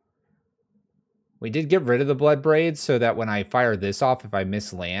 We did get rid of the Bloodbraid so that when I fire this off, if I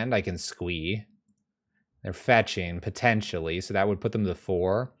miss land, I can Squee. They're fetching, potentially, so that would put them to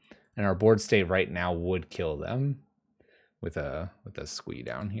 4. And our board state right now would kill them with a Squee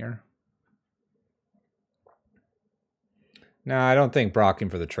down here. No, I don't think blocking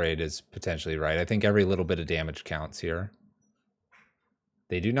for the trade is potentially right. I think every little bit of damage counts here.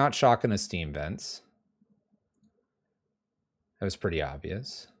 They do not shock in Esteem Vents. That was pretty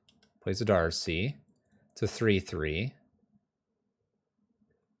obvious. Plays a Darcy. It's a 3/3.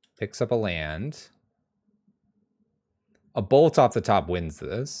 Picks up a land. A Bolt off the top wins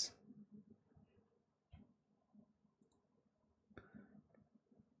this.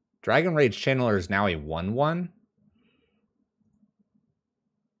 Dragon Rage Channeler is now a 1/1.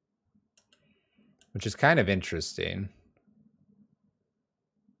 which is kind of interesting.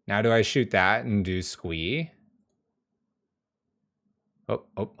 Now do I shoot that and do Squee? Oh,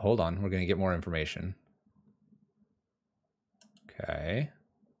 hold on. We're going to get more information. Okay.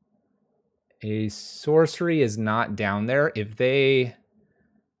 A sorcery is not down there. If they...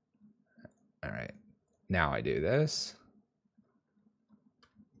 All right. Now I do this.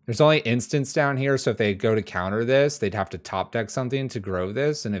 There's only instants down here, so if they go to counter this, they'd have to top deck something to grow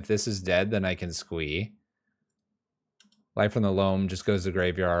this, and if this is dead, then I can Squee. Life from the Loam just goes to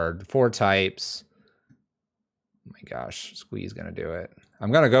graveyard. 4 types. Oh my gosh, Squee's gonna do it.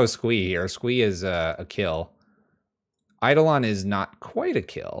 I'm gonna go Squee here. Squee is a kill. Eidolon is not quite a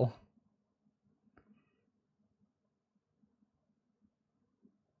kill.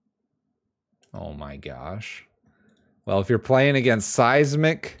 Oh my gosh. Well, if you're playing against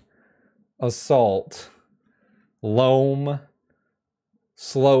Seismic, Assault, Loam,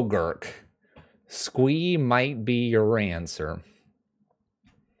 Slowgurk, Squee might be your answer.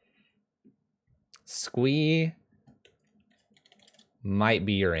 Squee might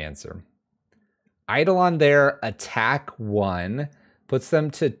be your answer. Eidolon there, attack 1, puts them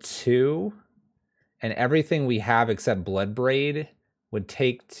to 2, and everything we have except Bloodbraid would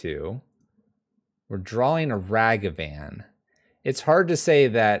take 2. We're drawing a Ragavan. It's hard to say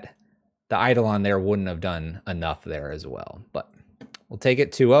that the Eidolon there wouldn't have done enough there as well, but we'll take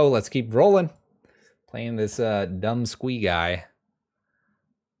it 2-0. Let's keep rolling. Playing this dumb Squee guy.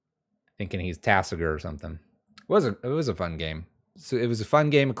 Thinking he's Tassiger or something. It was a fun game. So it was a fun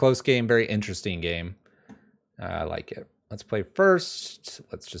game, a close game, very interesting game. I like it. Let's play first.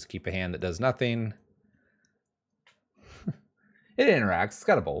 Let's just keep a hand that does nothing. It interacts. It's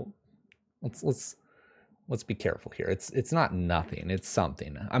got a bolt. Let's be careful here. It's not nothing. It's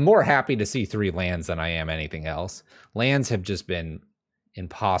something. I'm more happy to see 3 lands than I am anything else. Lands have just been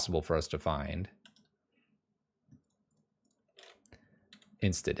impossible for us to find.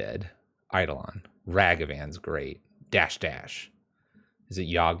 Insta-dead. Eidolon. Ragavan's great. Dash dash. Is it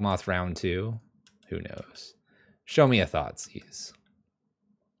Yawgmoth round 2? Who knows? Show me a Thoughtseize.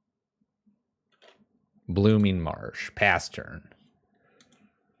 Blooming Marsh. Pass turn.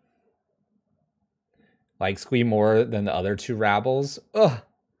 Like Squee more than the other 2 Rabbles. Ugh.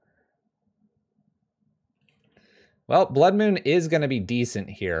 Well, Blood Moon is going to be decent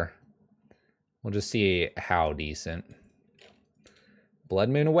here. We'll just see how decent. Blood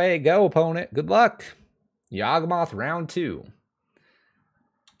Moon away. Go, opponent. Good luck. Yawgmoth round 2.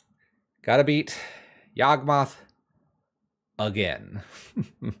 Gotta beat Yawgmoth again.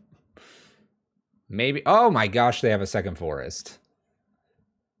 Maybe. Oh my gosh, they have a second forest.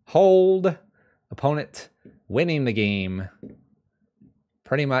 Hold. Opponent winning the game.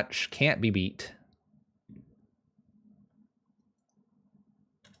 Pretty much can't be beat.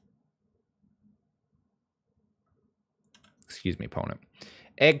 Excuse me, opponent.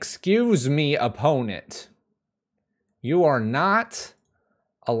 Excuse me, opponent. You are not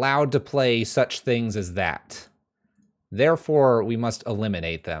allowed to play such things as that. Therefore, we must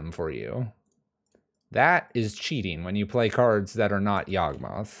eliminate them for you. That is cheating when you play cards that are not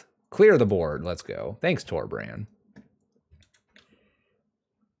Yawgmoth. Clear the board. Let's go. Thanks, Torbran.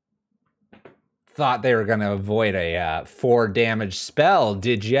 Thought they were going to avoid a 4 damage spell,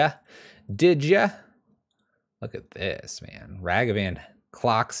 did ya? Did ya? Look at this, man. Ragavan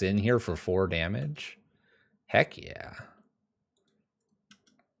clocks in here for 4 damage. Heck yeah.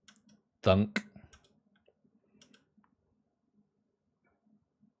 Thunk.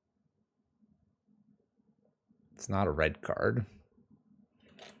 It's not a red card.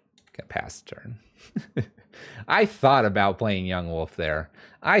 Got pass turn. I thought about playing Young Wolf there.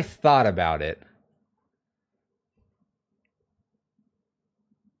 I thought about it.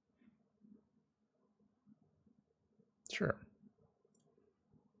 Sure.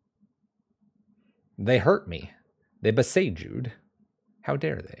 They hurt me. They besaged. How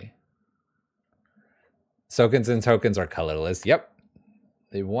dare they? Sokens and tokens are colorless. Yep.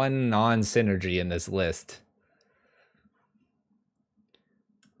 They won non-synergy in this list.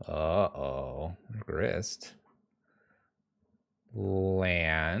 Uh-oh. Grist.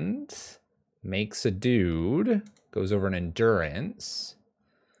 Land. Makes a dude. Goes over an endurance.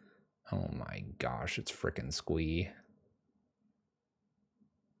 Oh my gosh, it's frickin' Squee.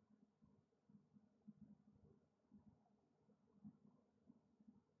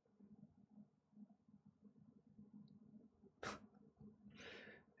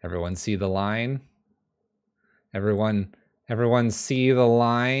 Everyone see the line? Everyone see the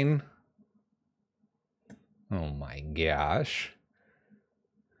line? Oh my gosh.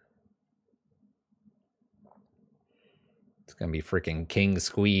 It's gonna be freaking King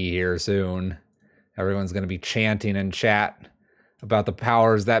Squee here soon. Everyone's going to be chanting in chat about the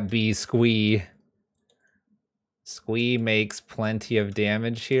powers that be Squee. Squee makes plenty of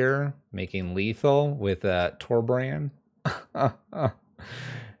damage here, making lethal with Torbran. Gosh,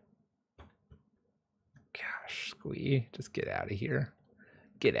 Squee, just get out of here.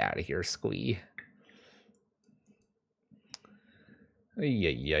 Get out of here, Squee.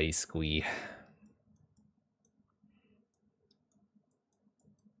 Yay, Squee.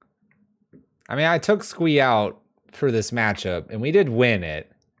 I mean, I took Squee out for this matchup, and we did win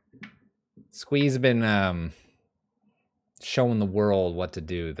it. Squee's been showing the world what to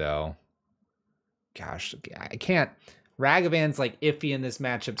do, though. Gosh, I can't. Ragavan's like iffy in this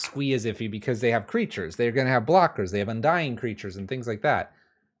matchup. Squee is iffy because they have creatures. They're going to have blockers. They have undying creatures and things like that.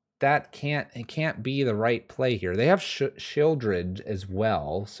 It can't be the right play here. They have Shieldred as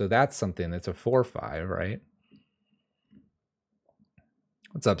well, so that's something that's a 4/5, right?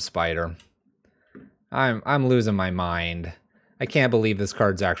 What's up, Spider? I'm losing my mind. I can't believe this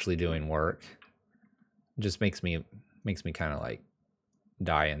card's actually doing work. It just makes me kind of like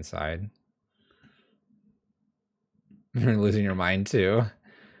die inside. You're losing your mind too.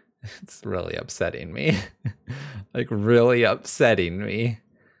 It's really upsetting me. Like really upsetting me.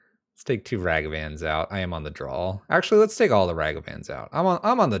 Let's take 2 Ragavans out. I am on the draw. Actually, let's take all the Ragavans out. I'm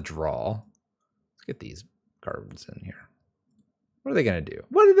on the draw. Let's get these cards in here. What are they gonna do?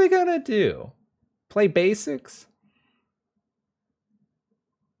 What are they gonna do? Play basics?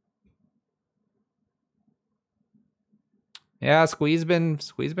 Yeah, Squee's been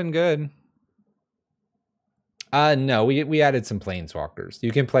good. No, we added some planeswalkers.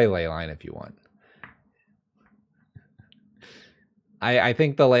 You can play Leyline if you want. I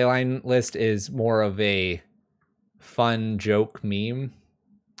think the Leyline list is more of a fun joke meme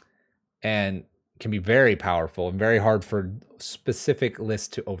and can be very powerful and very hard for specific lists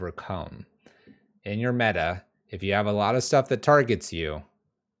to overcome. In your meta, if you have a lot of stuff that targets you,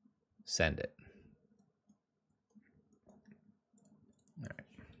 send it. All right.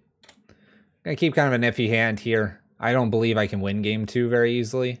 I'm gonna keep kind of an iffy hand here. I don't believe I can win game 2 very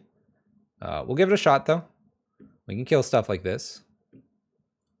easily. We'll give it a shot though. We can kill stuff like this.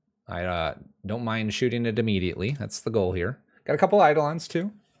 I don't mind shooting it immediately. That's the goal here. Got a couple Eidolons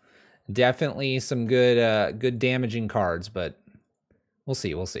too. Definitely some good good damaging cards, but we'll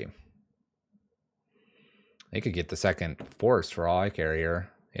see. We'll see. They could get the second force for all I care here.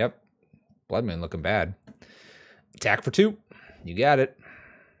 Yep. Blood Moon looking bad. Attack for 2. You got it.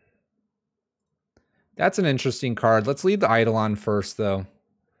 That's an interesting card. Let's leave the Eidolon first, though.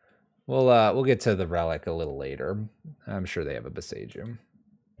 We'll get to the Relic a little later. I'm sure they have a Boseiju.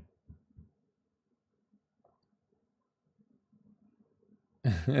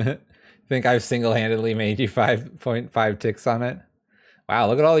 Think I've single-handedly made you 5.5 ticks on it? Wow,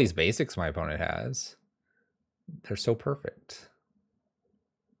 look at all these basics my opponent has. They're so perfect.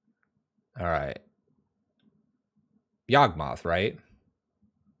 All right. Yawgmoth, right?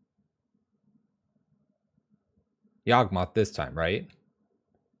 Yawgmoth this time, right?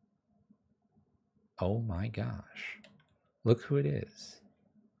 Oh my gosh. Look who it is.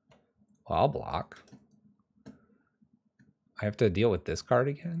 Well, I'll block. I have to deal with this card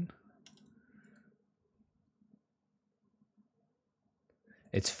again?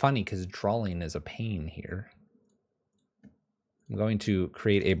 It's funny because drawing is a pain here. I'm going to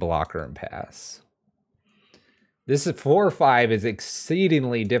create a blocker and pass. This 4/5 is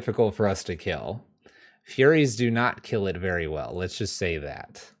exceedingly difficult for us to kill. Furies do not kill it very well. Let's just say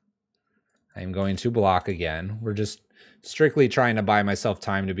that. I'm going to block again. We're just strictly trying to buy myself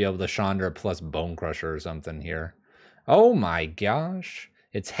time to be able to Chandra plus Bone Crusher or something here. Oh my gosh.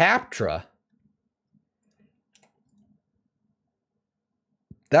 It's Haptra.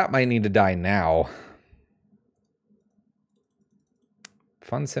 That might need to die now.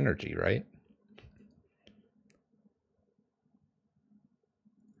 Fun synergy, right?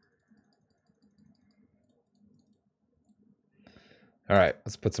 All right,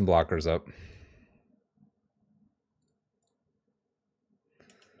 let's put some blockers up.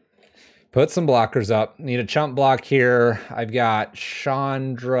 Put some blockers up. Need a chump block here. I've got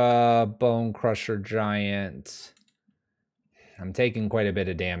Chandra, Bone Crusher Giant. I'm taking quite a bit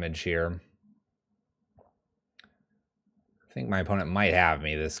of damage here. I think my opponent might have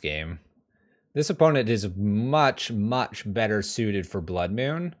me this game. This opponent is much, much better suited for Blood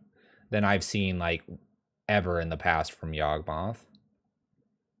Moon than I've seen like ever in the past from Yawgmoth.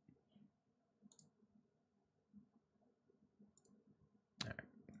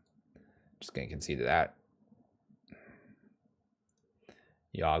 Just gonna concede to that.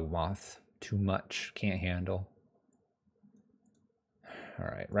 Yawgmoth, too much, can't handle. All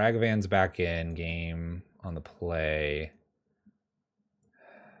right, Ragavan's back in game on the play.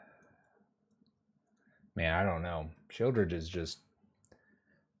 Man, I don't know. Shieldred is just...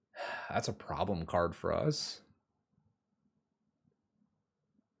 That's a problem card for us.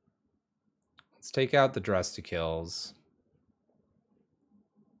 Let's take out the Dress to Kills.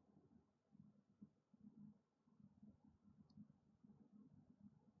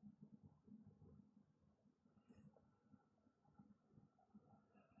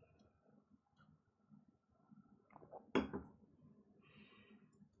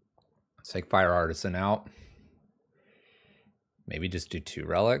 Let's take Fire Artisan out. Maybe just do 2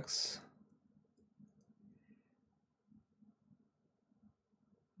 relics.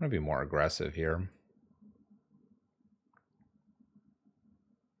 I'm going to be more aggressive here.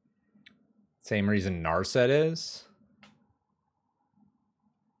 Same reason Narset is.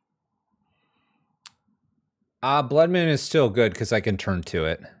 Blood Moon is still good because I can turn to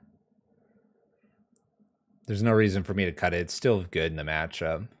it. There's no reason for me to cut it. It's still good in the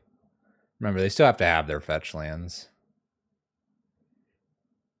matchup. Remember, they still have to have their fetch lands.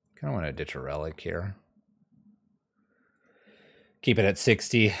 Kind of want to ditch a relic here. Keep it at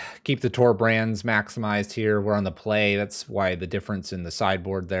 60. Keep the Tor brands maximized here. We're on the play. That's why the difference in the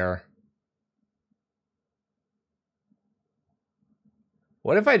sideboard there.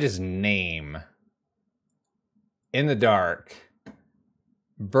 What if I just name in the dark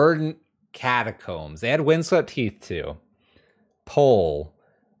Verdant Catacombs? They had Windswept Heath too. Poll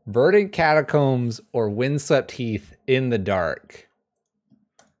Verdant Catacombs or Windswept Heath in the dark.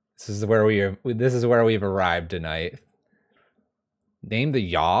 This is where we've arrived tonight. Name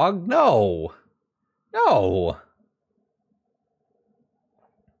the Yogg? No. No.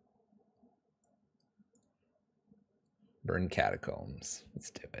 Burn Catacombs. Let's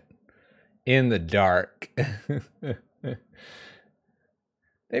do it. In the dark.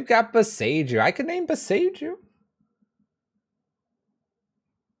 They've got Boseiju. I could name Boseiju.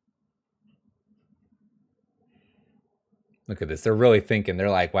 Look at this. They're really thinking. They're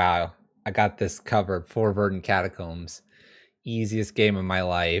like, wow, I got this covered. 4 Verdant Catacombs. Easiest game of my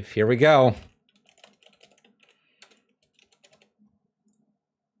life. Here we go.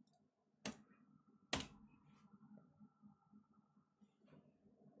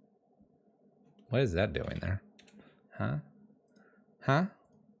 What is that doing there? Huh? Huh?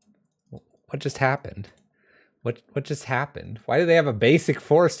 What just happened? What just happened? Why do they have a basic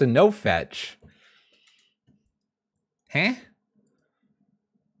forest and no fetch? Huh?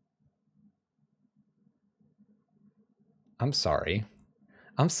 I'm sorry.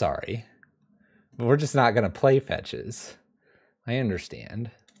 I'm sorry. But we're just not going to play fetches. I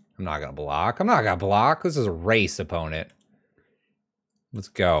understand. I'm not going to block. I'm not going to block. This is a race opponent. Let's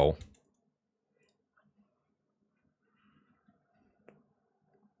go.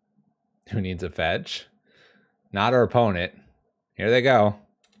 Who needs a fetch? Not our opponent. Here they go.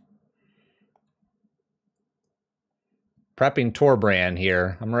 Prepping Torbrand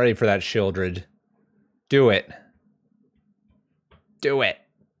here. I'm ready for that Shieldred. Do it. Do it.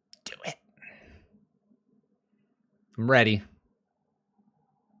 Do it. I'm ready.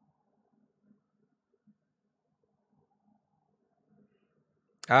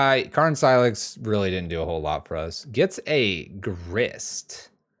 Karn Silex really didn't do a whole lot for us. Gets a Grist.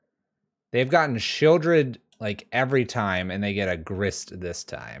 They've gotten Shieldred like every time, and they get a Grist this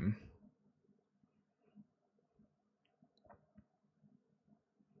time.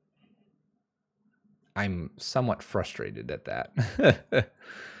 I'm somewhat frustrated at that.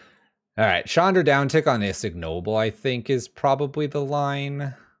 All right, Chandra downtick on Ignoble, I think, is probably the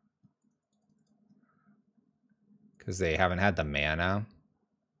line. Because they haven't had the mana.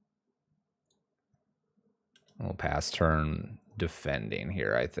 We'll pass turn defending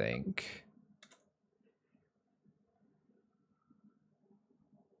here, I think.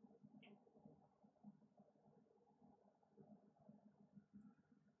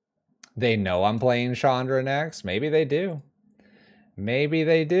 They know I'm playing Chandra next. Maybe they do. Maybe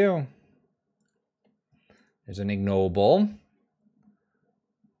they do. There's an Ignoble.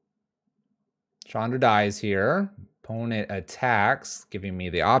 Chandra dies here. Opponent attacks, giving me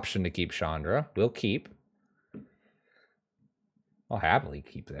the option to keep Chandra. We'll keep. I'll happily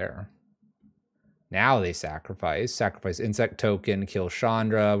keep there. Now they sacrifice. Sacrifice insect token, kill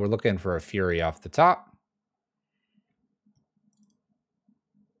Chandra. We're looking for a Fury off the top.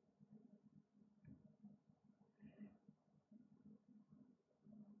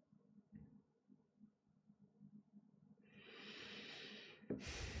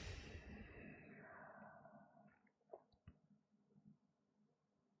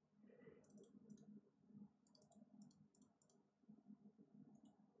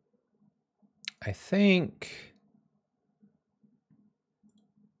 I think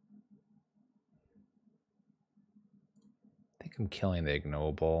I'm killing the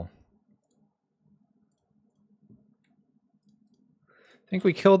ignoble. I think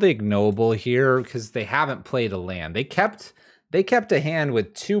we killed the ignoble here because they haven't played a land. They kept a hand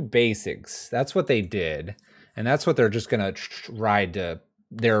with 2 basics. That's what they did. And that's what they're just going to ride to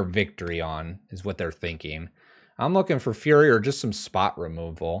their victory on, is what they're thinking. I'm looking for Fury or just some spot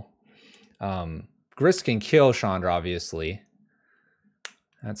removal. Grist can kill Chandra, obviously.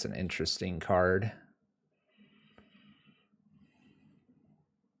 That's an interesting card.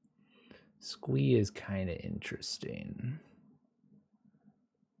 Squee is kind of interesting.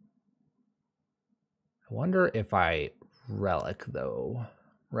 I wonder if I relic, though.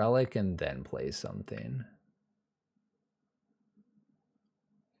 Relic and then play something.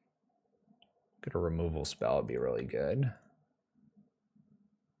 Get a removal spell would be really good.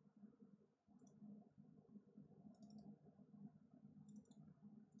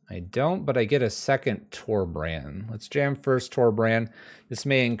 I don't, but I get a second Torbrand. Let's jam first Torbrand. This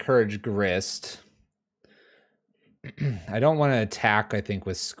may encourage Grist. I don't want to attack, I think,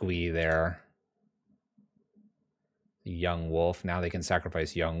 with Squee there. Young Wolf. Now they can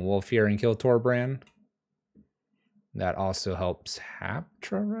sacrifice Young Wolf here and kill Torbrand. That also helps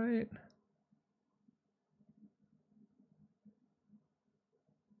Haptra, right?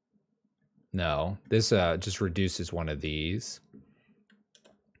 No, this just reduces one of these.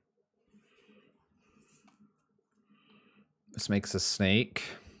 This makes a snake,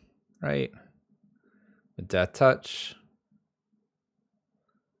 right? A death touch.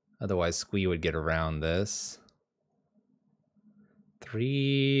 Otherwise, Squee would get around this.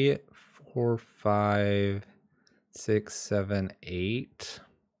 3, 4, 5, 6, 7, 8.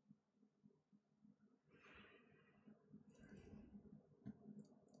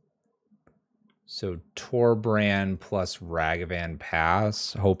 So Torbrand plus Ragavan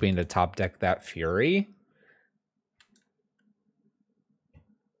pass, hoping to top deck that Fury.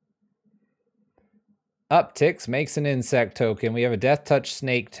 Upticks makes an insect token. We have a Death Touch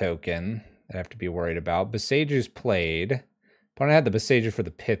snake token that I have to be worried about. Besager's played. Opponent had the Besager for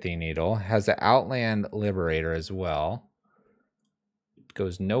the Pithy Needle. Has the Outland Liberator as well.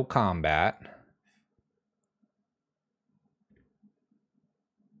 Goes no combat.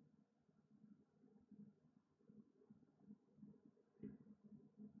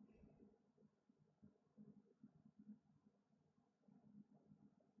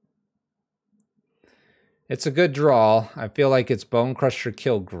 It's a good draw. I feel like it's Bone Crusher,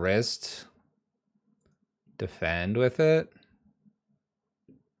 kill Grist. Defend with it.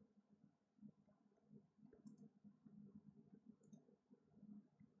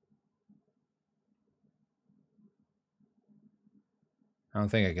 I don't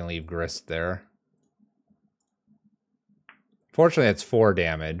think I can leave Grist there. Fortunately, it's 4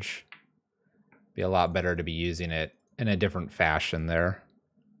 damage. Be a lot better to be using it in a different fashion there.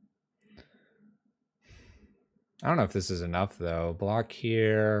 I don't know if this is enough, though. Block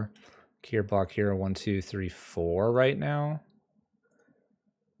here, block here. 1, 2, 3, 4 right now.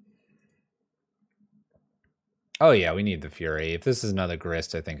 Oh, yeah, we need the Fury. If this is another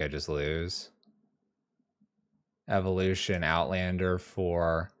Grist, I think I just lose. Evolution, Outlander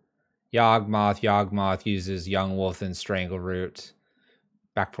for Yawgmoth. Yawgmoth uses Young Wolf and Strangleroot.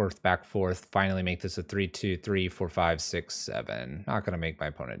 Back, forth. Finally make this a 3, 2, 3, 4, 5, 6, 7. Not going to make my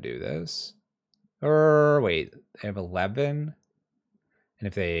opponent do this. Or wait, they have 11. And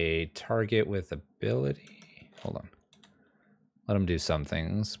if they target with ability, hold on. Let them do some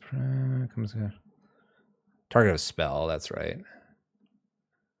things. Target a spell, that's right.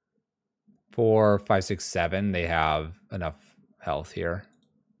 4, 5, 6, 7. They have enough health here.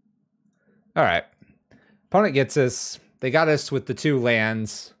 All right. Opponent gets us. They got us with the 2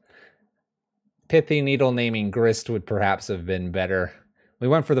 lands. Pithy Needle naming Grist would perhaps have been better. We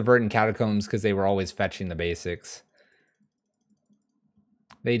went for the Verdant Catacombs because they were always fetching the basics.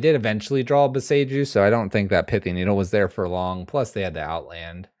 They did eventually draw Besager, so I don't think that Pithy Needle was there for long. Plus, they had the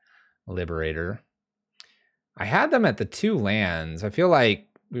Outland Liberator. I had them at the 2 lands. I feel like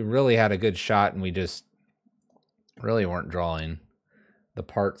we really had a good shot, and we just really weren't drawing the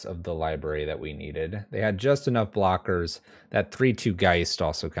parts of the library that we needed. They had just enough blockers. That 3/2 Geist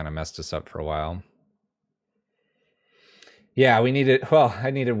also kind of messed us up for a while. Yeah, we needed, well,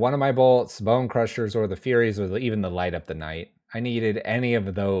 I needed one of my bolts, Bone Crushers, or the Furies, or even the Light Up the Night. I needed any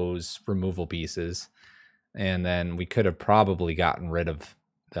of those removal pieces. And then we could have probably gotten rid of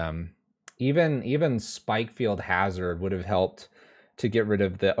them. Even Spikefield Hazard would have helped to get rid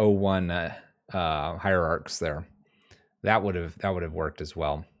of the 0-1 Hierarchs there. That would have worked as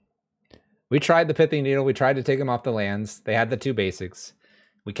well. We tried the Pithing Needle. We tried to take them off the lands. They had the 2 basics.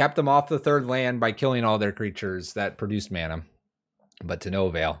 We kept them off the 3rd land by killing all their creatures that produced mana. But to no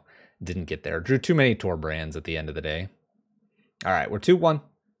avail. Didn't get there. Drew too many Torbrands at the end of the day. All right, we're 2-1.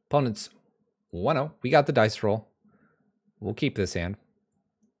 Opponent's 1-0. We got the dice roll. We'll keep this hand.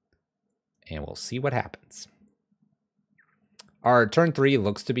 And we'll see what happens. Our turn 3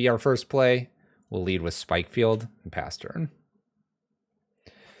 looks to be our first play. We'll lead with Spikefield and pass turn.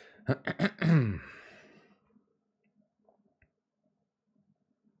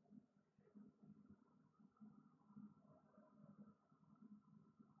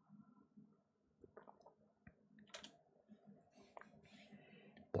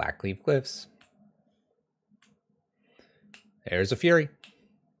 Blackleaf Glyphs. There's a Fury.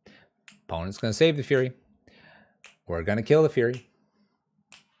 Opponent's going to save the Fury. We're going to kill the Fury.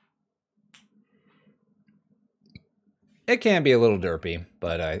 It can be a little derpy,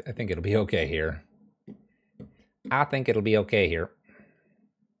 but I think it'll be okay here. I think it'll be okay here.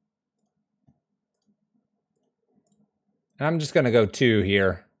 And I'm just going to go 2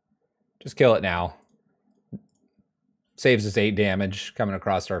 here. Just kill it now. Saves us 8 damage coming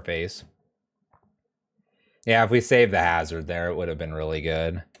across our face. Yeah, if we saved the hazard there, it would have been really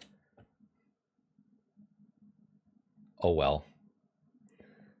good. Oh well.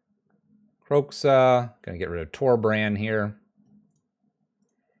 Kroxa, gonna get rid of Torbrand here.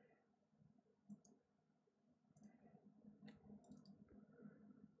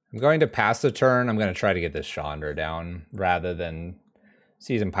 I'm going to pass the turn. I'm going to try to get this Chandra down rather than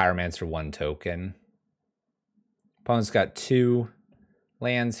Seasoned Pyromancer 1 token. Opponent's got 2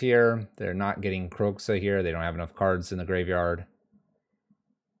 lands here. They're not getting Kroxa here. They don't have enough cards in the graveyard.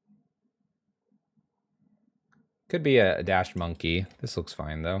 Could be a dashed monkey. This looks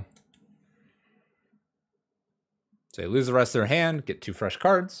fine, though. So they lose the rest of their hand, get 2 fresh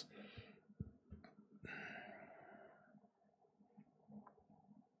cards.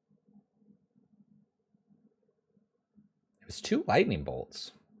 It was 2 lightning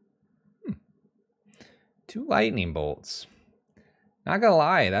bolts. 2 lightning bolts. Not gonna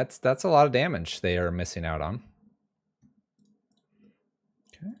lie, that's a lot of damage they are missing out on.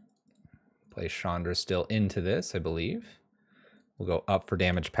 Okay. Play Chandra still into this, I believe. We'll go up for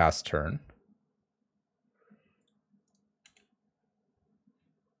damage past turn.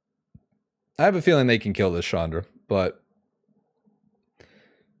 I have a feeling they can kill this Chandra, but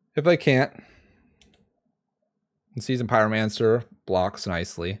if I can't, and Seasoned Pyromancer blocks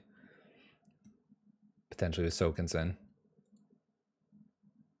nicely. Potentially with Sokensen.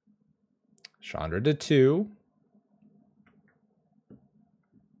 Chandra to 2.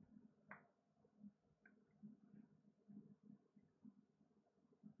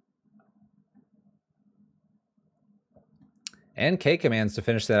 And K commands to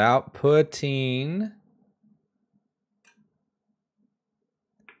finish that out, putting...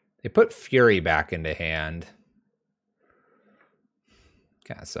 They put Fury back into hand.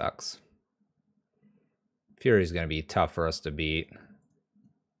 Kind of sucks. Fury's going to be tough for us to beat.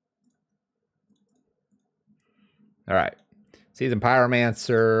 All right. Seasoned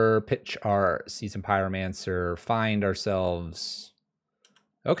Pyromancer, pitch our Seasoned Pyromancer, find ourselves...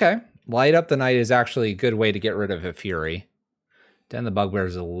 Okay. Light Up the Night is actually a good way to get rid of a Fury. Den the Bugbear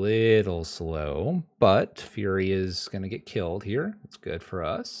is a little slow, but Fury is going to get killed here. That's good for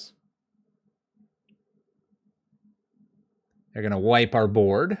us. They're going to wipe our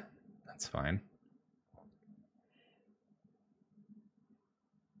board. That's fine.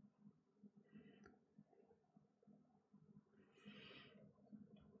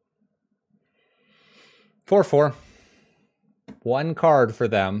 Four, 4. 1 card for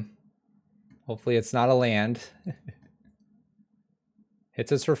them. Hopefully it's not a land.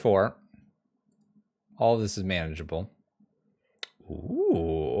 Hits us for 4. All of this is manageable.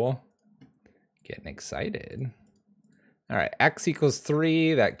 Ooh. Getting excited. All right, X equals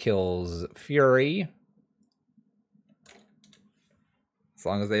 3. That kills Fury. As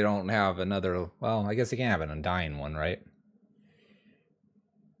long as they don't have another... Well, I guess they can't have an Undying one, right?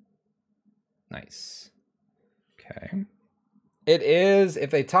 Nice. Okay. It is...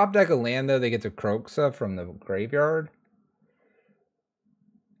 If they top deck a land, though, they get to Kroxa from the graveyard.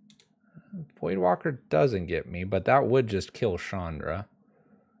 Voidwalker doesn't get me, but that would just kill Chandra.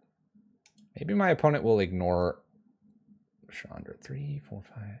 Maybe my opponent will ignore Chandra. 3, 4,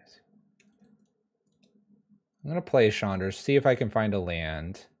 5. I'm going to play Chandra, see if I can find a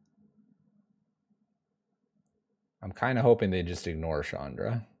land. I'm kind of hoping they just ignore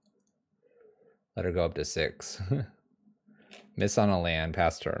Chandra. Let her go up to 6. Miss on a land,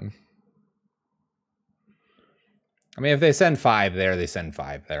 past turn. I mean, if they send 5 there, they send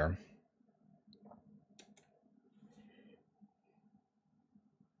 5 there.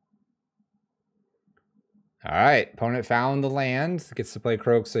 All right, opponent found the land. Gets to play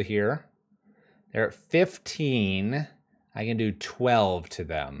Croxa here. They're at 15. I can do 12 to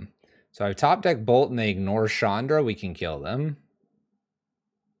them. So I have top deck Bolt and they ignore Chandra. We can kill them.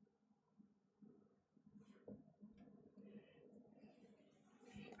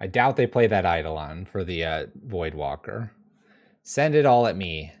 I doubt they play that Eidolon for the Voidwalker. Send it all at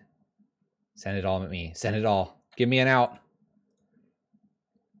me. Send it all at me. Send it all. Give me an out.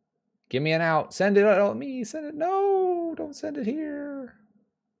 Give me an out. Send it all at me. Send it. No, don't send it here.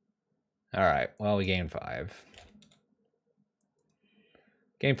 All right. Well, we gained 5.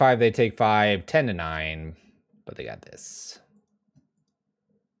 Game 5, they take 5, 10-9, but they got this.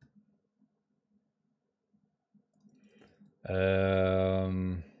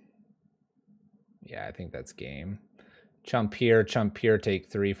 Yeah, I think that's game. Chump here, take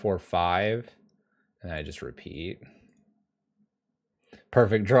 3, 4, 5, and I just repeat.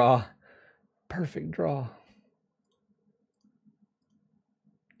 Perfect draw. Perfect draw.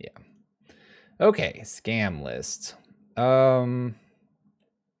 Yeah. Okay, scam list.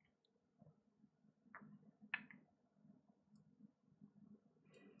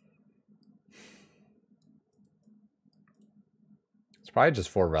 It's probably just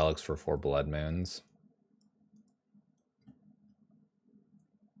 4 relics for 4 blood moons.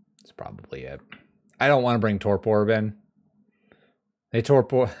 That's probably it. I don't want to bring Torpor in. They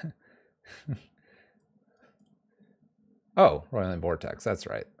Torpor. Oh, Roiling Vortex. That's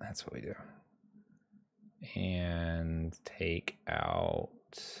right. That's what we do. And take out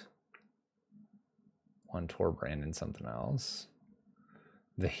 1 Torbrand and something else.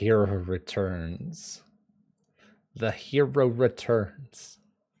 The hero returns. The hero returns.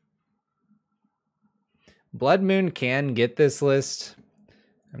 Blood Moon can get this list.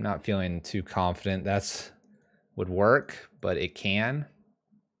 I'm not feeling too confident that's would work, but it can.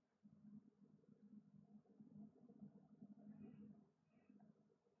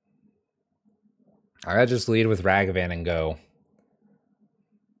 I gotta just lead with Ragavan and go.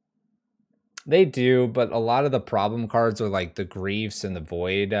 They do, but a lot of the problem cards are like the Griefs and the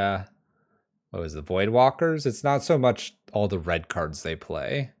Void. What was the Void Walkers? It's not so much all the red cards they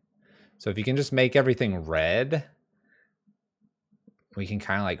play. So if you can just make everything red, we can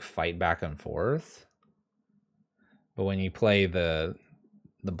kind of like fight back and forth. But when you play the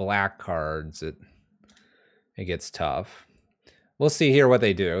black cards, it gets tough. We'll see here what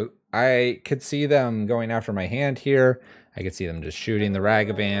they do. I could see them going after my hand here. I could see them just shooting the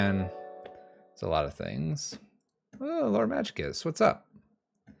Ragavan. It's a lot of things. Oh, Lord Magicus, what's up?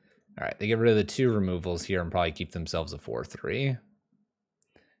 All right, they get rid of the 2 removals here and probably keep themselves a 4-3.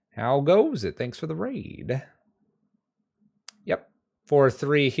 How goes it? Thanks for the raid. Yep,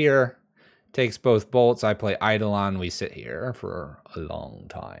 4-3 here. Takes both bolts. I play Eidolon. We sit here for a long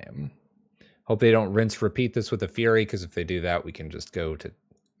time. Hope they don't rinse repeat this with a Fury, because if they do that, we can just go to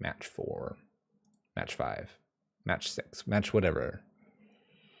match 4, match 5, match 6, match whatever.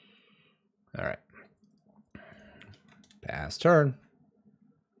 All right. Pass turn.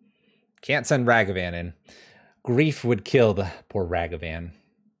 Can't send Ragavan in. Grief would kill the poor Ragavan.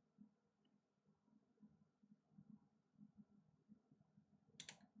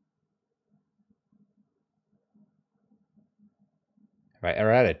 Have I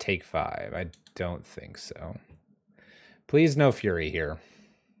ever had a take 5? I don't think so. Please no Fury here.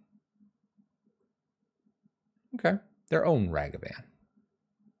 Okay. Their own Ragavan.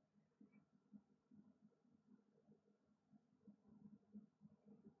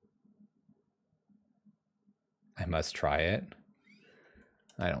 I must try it.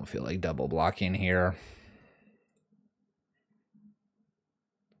 I don't feel like double blocking here.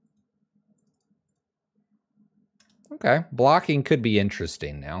 Okay, blocking could be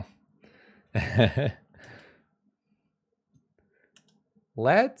interesting now.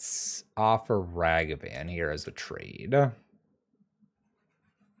 Let's offer Ragavan here as a trade. Okay.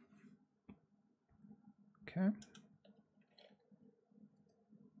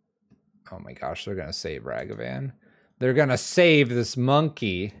 Oh my gosh, they're going to save Ragavan. They're going to save this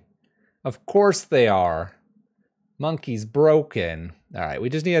monkey. Of course they are. Monkey's broken. All right, we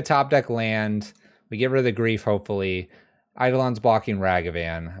just need a top deck land. We get rid of the Grief, hopefully. Eidolon's blocking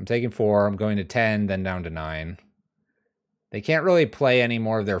Ragavan. I'm taking 4. I'm going to 10, then down to 9. They can't really play any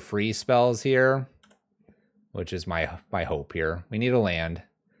more of their free spells here, which is my hope here. We need a land.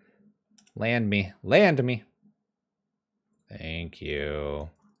 Land me. Land me. Thank you.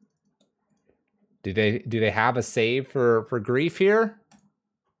 Do they have a save for Grief here?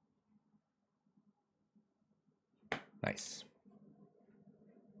 Nice.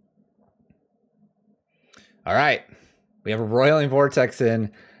 All right. We have a Roiling Vortex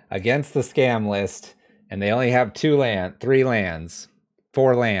in against the scam list, And they only have 3 lands,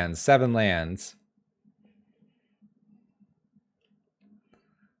 4 lands, 7 lands.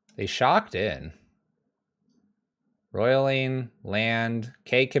 They shocked in. Roiling, land,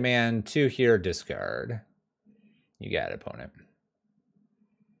 K command, 2 here, discard. You got it, opponent.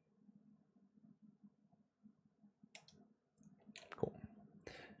 Cool.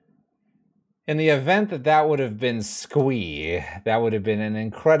 In the event that that would have been Squee, that would have been an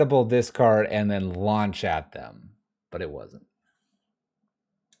incredible discard and then launch at them. But it wasn't.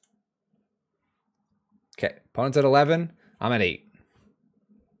 Okay, opponent's at 11. I'm at 8.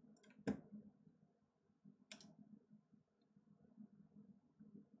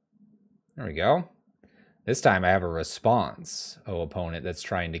 There we go. This time I have a response. Oh, opponent that's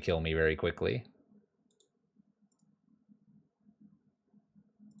trying to kill me very quickly.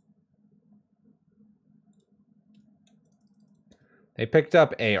 They picked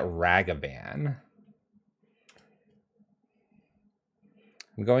up a Ragavan.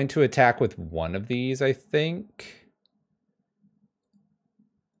 I'm going to attack with one of these, I think.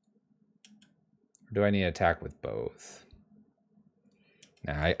 Or do I need to attack with both?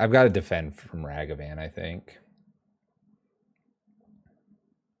 Nah, I've got to defend from Ragavan, I think.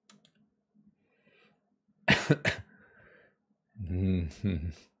 I don't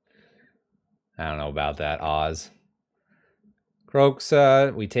know about that, Oz.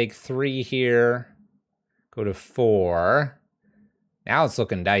 Kroxa, we take 3 here. Go to 4. Now it's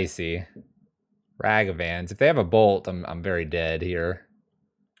looking dicey. Ragavans. If they have a bolt, I'm very dead here.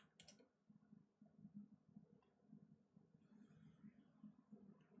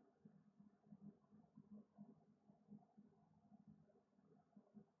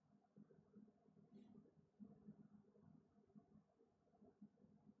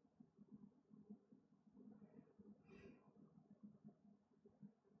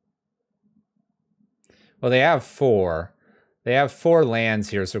 Well, they have 4. They have 4 lands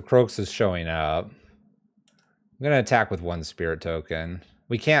here, so Kroxa is showing up. I'm going to attack with 1 spirit token.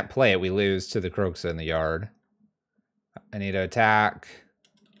 We can't play it. We lose to the Kroxa in the yard. I need to attack.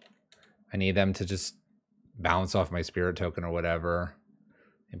 I need them to just bounce off my spirit token or whatever.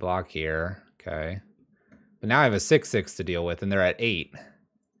 They block here. Okay. But now I have a 6/6 to deal with, and they're at 8.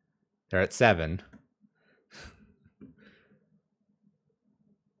 They're at 7.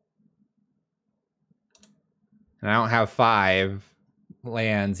 And I don't have 5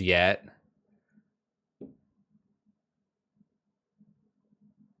 lands yet.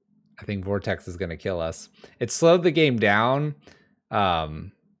 I think Vortex is going to kill us. It slowed the game down. The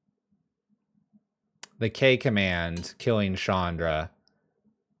K command killing Chandra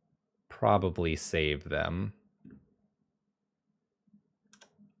probably saved them.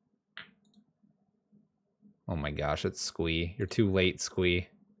 Oh my gosh, it's Squee. You're too late, Squee.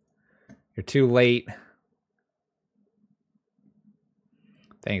 You're too late.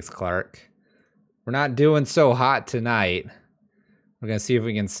 Thanks, Clark. We're not doing so hot tonight. We're going to see if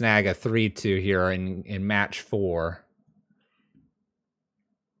we can snag a 3/2 here in match 4.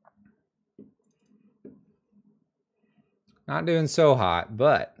 Not doing so hot,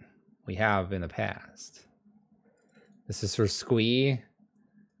 but we have in the past. This is for Squee.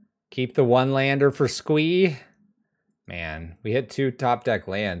 Keep the 1-lander for Squee. Man, we hit 2 top deck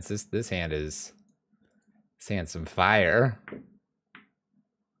lands. This hand is some fire.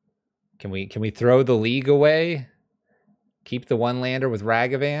 Can we throw the league away? Keep the 1-lander with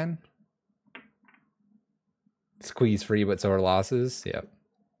Ragavan? Squeeze free, but so are losses. Yep.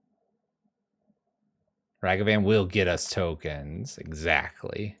 Ragavan will get us tokens.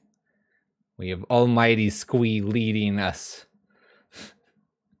 Exactly. We have almighty Squee leading us.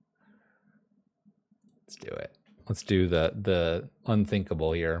 Let's do it. Let's do the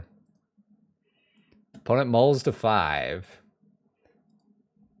unthinkable here. Opponent mulls to 5.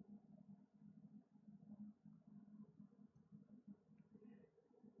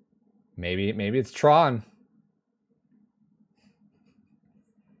 Maybe it's Tron.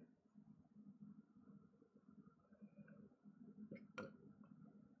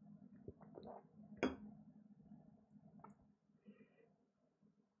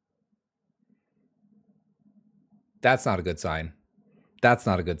 That's not a good sign. That's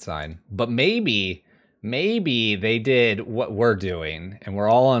not a good sign. But maybe they did what we're doing and we're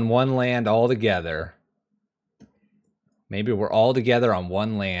all on 1 land all together. Maybe we're all together on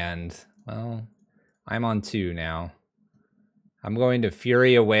 1 land. Well, I'm on 2 now. I'm going to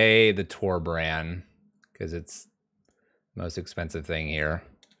Fury away the Torbran because it's the most expensive thing here.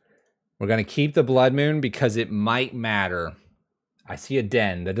 We're going to keep the Blood Moon because it might matter. I see a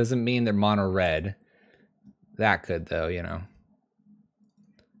Den. That doesn't mean they're mono red. That could, though, you know.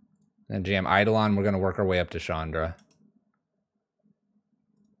 Then jam Eidolon. We're going to work our way up to Chandra.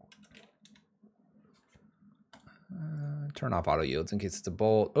 Turn off auto yields in case it's a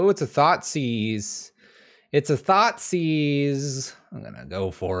bolt. Oh, it's a Thoughtseize. It's a Thoughtseize. I'm going to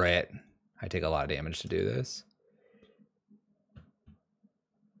go for it. I take a lot of damage to do this.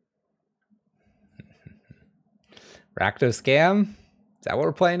 Rakdos Scam? Is that what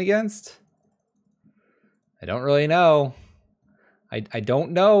we're playing against? I don't really know. I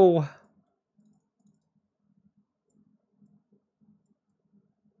don't know.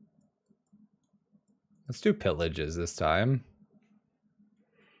 Let's do pillages this time.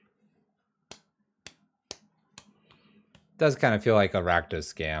 Does kind of feel like a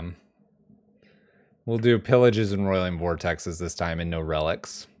Rakdos Scam. We'll do pillages and roiling vortexes this time and no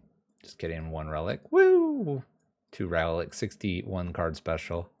relics. Just kidding, 1 relic. Woo! 2 relics, 61 card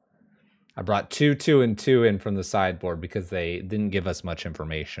special. I brought 2, 2, and 2 in from the sideboard because they didn't give us much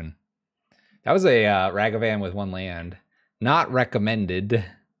information. That was a Ragavan with 1 land. Not recommended.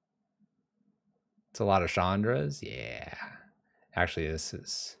 It's a lot of Chandras. Yeah. Actually,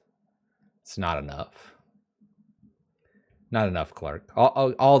 it's not enough. Not enough, Clark.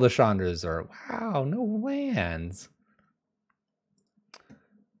 All the Chandras are, wow, no lands.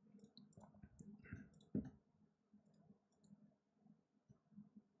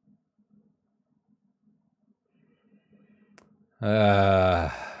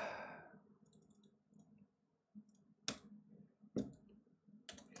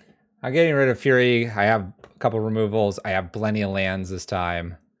 I'm getting rid of Fury. I have a couple removals. I have plenty of lands this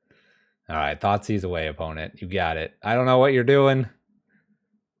time. All right, Thoughtseize away, opponent. You got it. I don't know what you're doing.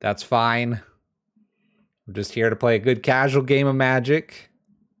 That's fine. We're just here to play a good casual game of Magic.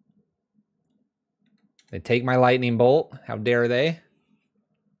 They take my lightning bolt. How dare they?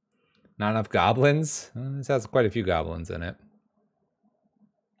 Not enough goblins. This has quite a few goblins in it.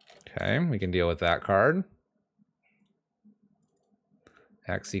 Okay, we can deal with that card.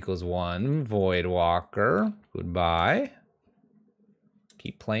 X equals 1. Void Walker. Goodbye.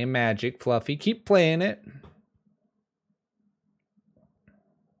 Keep playing Magic, Fluffy. Keep playing it.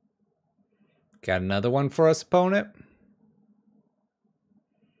 Got another one for us, opponent.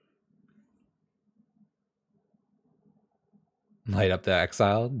 Light up the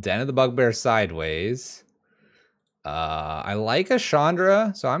exile. Den of the Bugbear sideways. I like a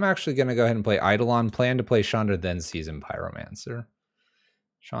Chandra, so I'm actually going to go ahead and play Eidolon. Plan to play Chandra, then Season Pyromancer.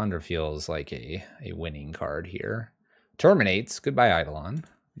 Chandra feels like a winning card here. Terminates. Goodbye, Eidolon.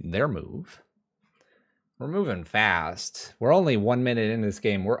 Their move. We're moving fast. We're only 1 minute into this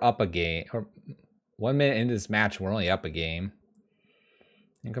game. We're up a game. Or 1 minute into this match, we're only up a game.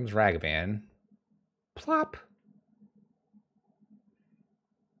 In comes Ragavan. Plop.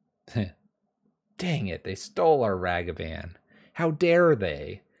 Dang it, they stole our Ragavan. How dare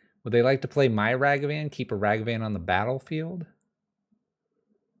they? Would they like to play my Ragavan? Keep a Ragavan on the battlefield?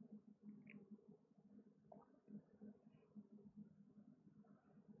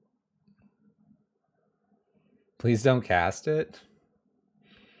 Please don't cast it.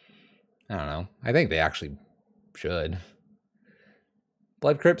 I don't know. I think they actually should.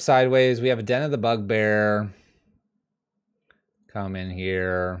 Blood Crypt sideways. We have a Den of the Bugbear. Come in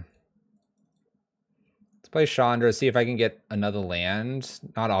here. Let's play Chandra. See if I can get another land.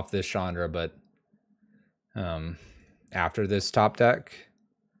 Not off this Chandra, but after this top deck.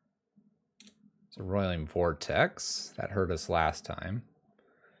 It's a Roiling Vortex. That hurt us last time.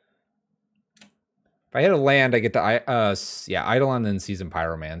 If I hit a land, I get to Eidolon, then Season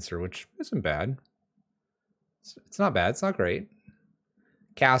Pyromancer, which isn't bad. It's not bad. It's not great.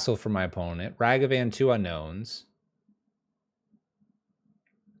 Castle for my opponent. Ragavan, 2 unknowns.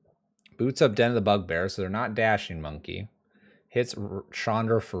 Boots up Den of the Bugbear, so they're not Dashing Monkey. Hits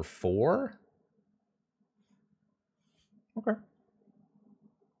Chandra for 4. Okay.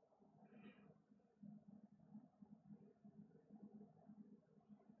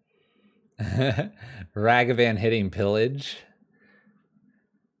 Ragavan hitting Pillage.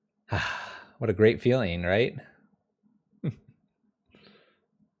 What a great feeling, right?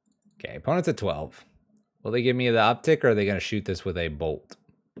 Okay, opponent's at 12. Will they give me the uptick, or are they going to shoot this with a bolt?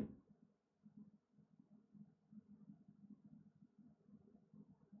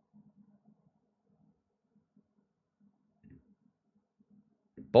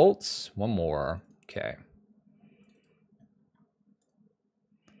 Bolts, 1 more. Okay.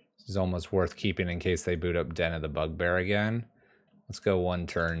 This is almost worth keeping in case they boot up Den of the Bugbear again. Let's go 1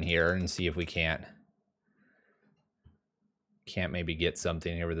 turn here and see if we can't maybe get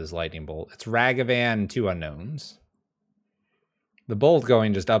something here with this lightning bolt. It's Ragavan, 2 unknowns. The bolt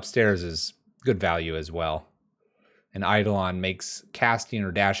going just upstairs is good value as well. an Eidolon makes casting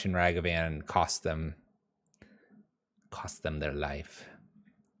or dashing Ragavan cost them their life.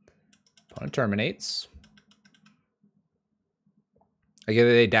 Opponent terminates. Again,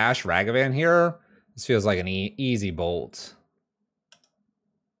 they dash Ragavan here. This feels like an easy bolt.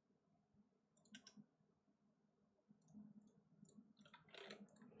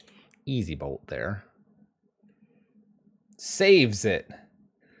 Easy bolt there. Saves it.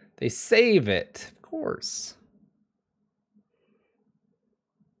 They save it, of course.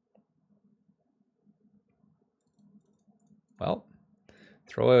 Well,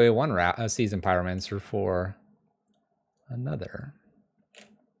 throw away one Seasoned Pyromancer for another.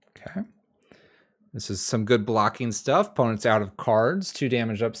 Okay. This is some good blocking stuff. Opponent's out of cards. 2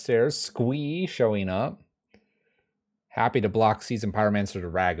 damage upstairs. Squee showing up. Happy to block Seasoned Pyromancer to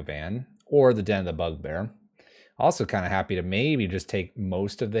Ragavan or the Den of the Bugbear. Also kind of happy to maybe just take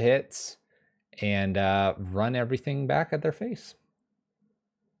most of the hits and run everything back at their face.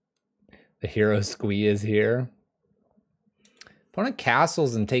 The hero Squee is here. Opponent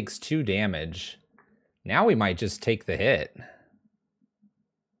castles and takes 2 damage. Now we might just take the hit.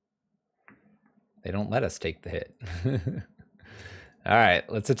 They don't let us take the hit. All right,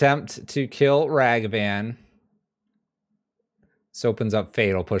 let's attempt to kill Ragavan. This opens up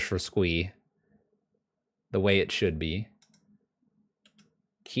Fatal Push for Squee. The way it should be.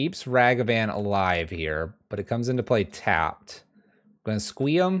 Keeps Ragavan alive here, but it comes into play tapped. Going to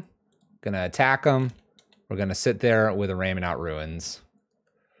Squee him. Going to attack him. We're going to sit there with a Ramming Out Ruins.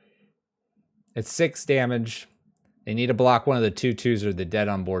 It's 6 damage. They need to block one of the 2/2s or the dead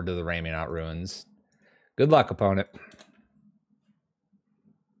on board to the Ramming Out Ruins. Good luck, opponent.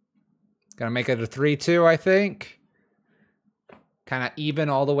 Gonna make it a 3-2, I think. Kind of even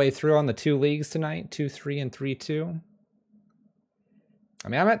all the way through on the 2 leagues tonight. 2-3 and 3-2. I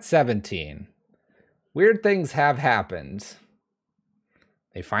mean, I'm at 17. Weird things have happened.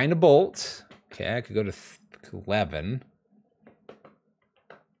 They find a bolt. Okay, I could go to 11.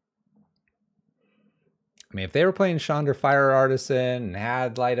 I mean, if they were playing Chandra Fire Artisan and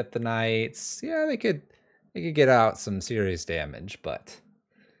had Light Up the Nights, yeah, they could get out some serious damage, but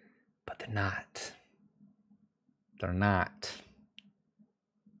they're not. They're not.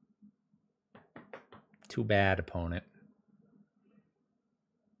 Too bad, opponent.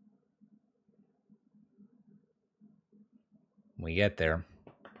 We get there.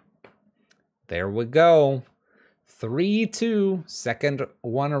 There we go. 3-2, second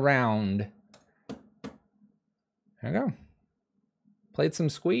one around. There we go. Played some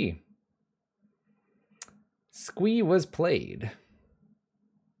Squee. Squee was played.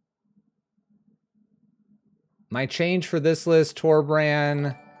 My change for this list,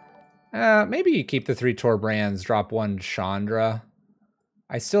 Torbran. Maybe you keep the 3 Torbrands, drop 1 Chandra.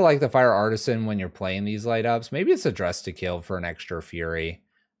 I still like the Fire Artisan when you're playing these light ups. Maybe it's a Dress to Kill for an extra Fury.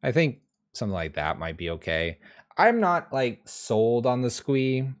 I think something like that might be okay. I'm not like sold on the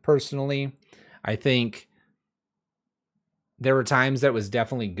Squee personally. I think there were times that was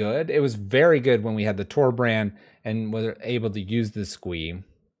definitely good. It was very good when we had the Torbran and were able to use the Squee.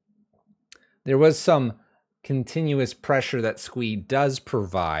 There was some continuous pressure that Squee does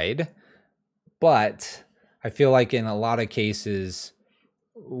provide, but I feel like in a lot of cases,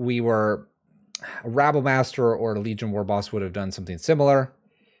 we were a Rabble Master or a Legion Warboss would have done something similar.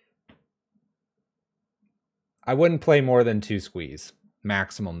 I wouldn't play more than 2 Squees,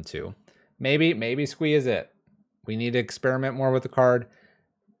 maximum 2. Maybe Squee is it. We need to experiment more with the card.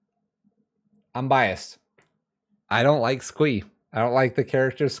 I'm biased. I don't like Squee. I don't like the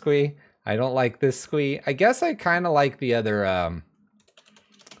character Squee. I don't like this Squee. I guess I kind of like the other,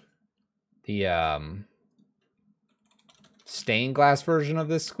 stained glass version of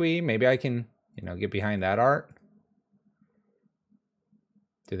this Squee. Maybe I can, get behind that art.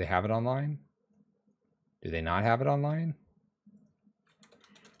 Do they have it online? Do they not have it online?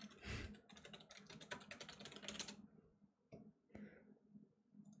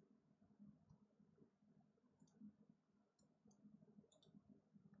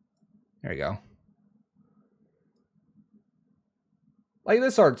 There you go. Like,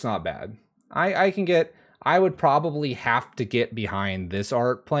 this art's not bad. I would probably have to get behind this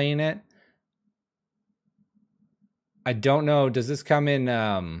art playing it. I don't know. Does this come in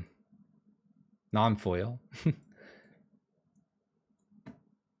non-foil?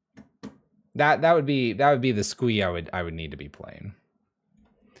 that would be the Squee I would need to be playing.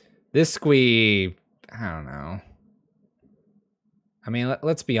 This Squee, I don't know. I mean,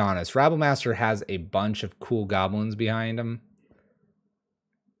 let's be honest. Rabble Master has a bunch of cool goblins behind him.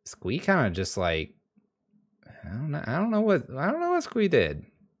 Squee kind of just like, I don't know what Squee did.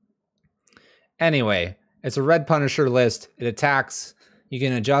 Anyway, It's a red Punisher list. It attacks. You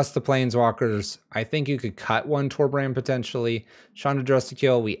can adjust the planeswalkers. I think you could cut one Torbrand potentially. Chandra Dress to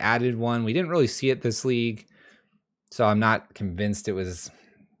Kill, we added one. We didn't really see it this league, so I'm not convinced it was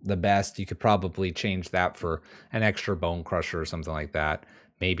the best. You could probably change that for an extra Bone Crusher or something like that.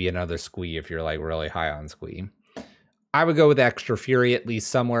 Maybe another Squee if you're like really high on Squee. I would go with Extra Fury at least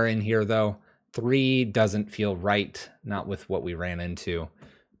somewhere in here though. 3 doesn't feel right, not with what we ran into.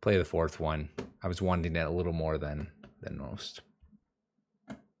 Play the 4th one. I was wanting it a little more than most.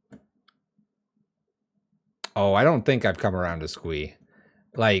 Oh, I don't think I've come around to Squee.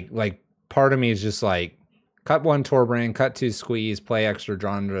 Like part of me is just like, cut 1 Torbrand, cut 2 Squees, play extra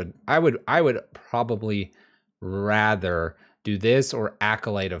genre. I would probably rather do this or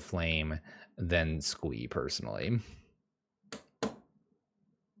Acolyte of Flame than Squee personally.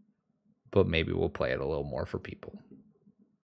 But maybe we'll play it a little more for people.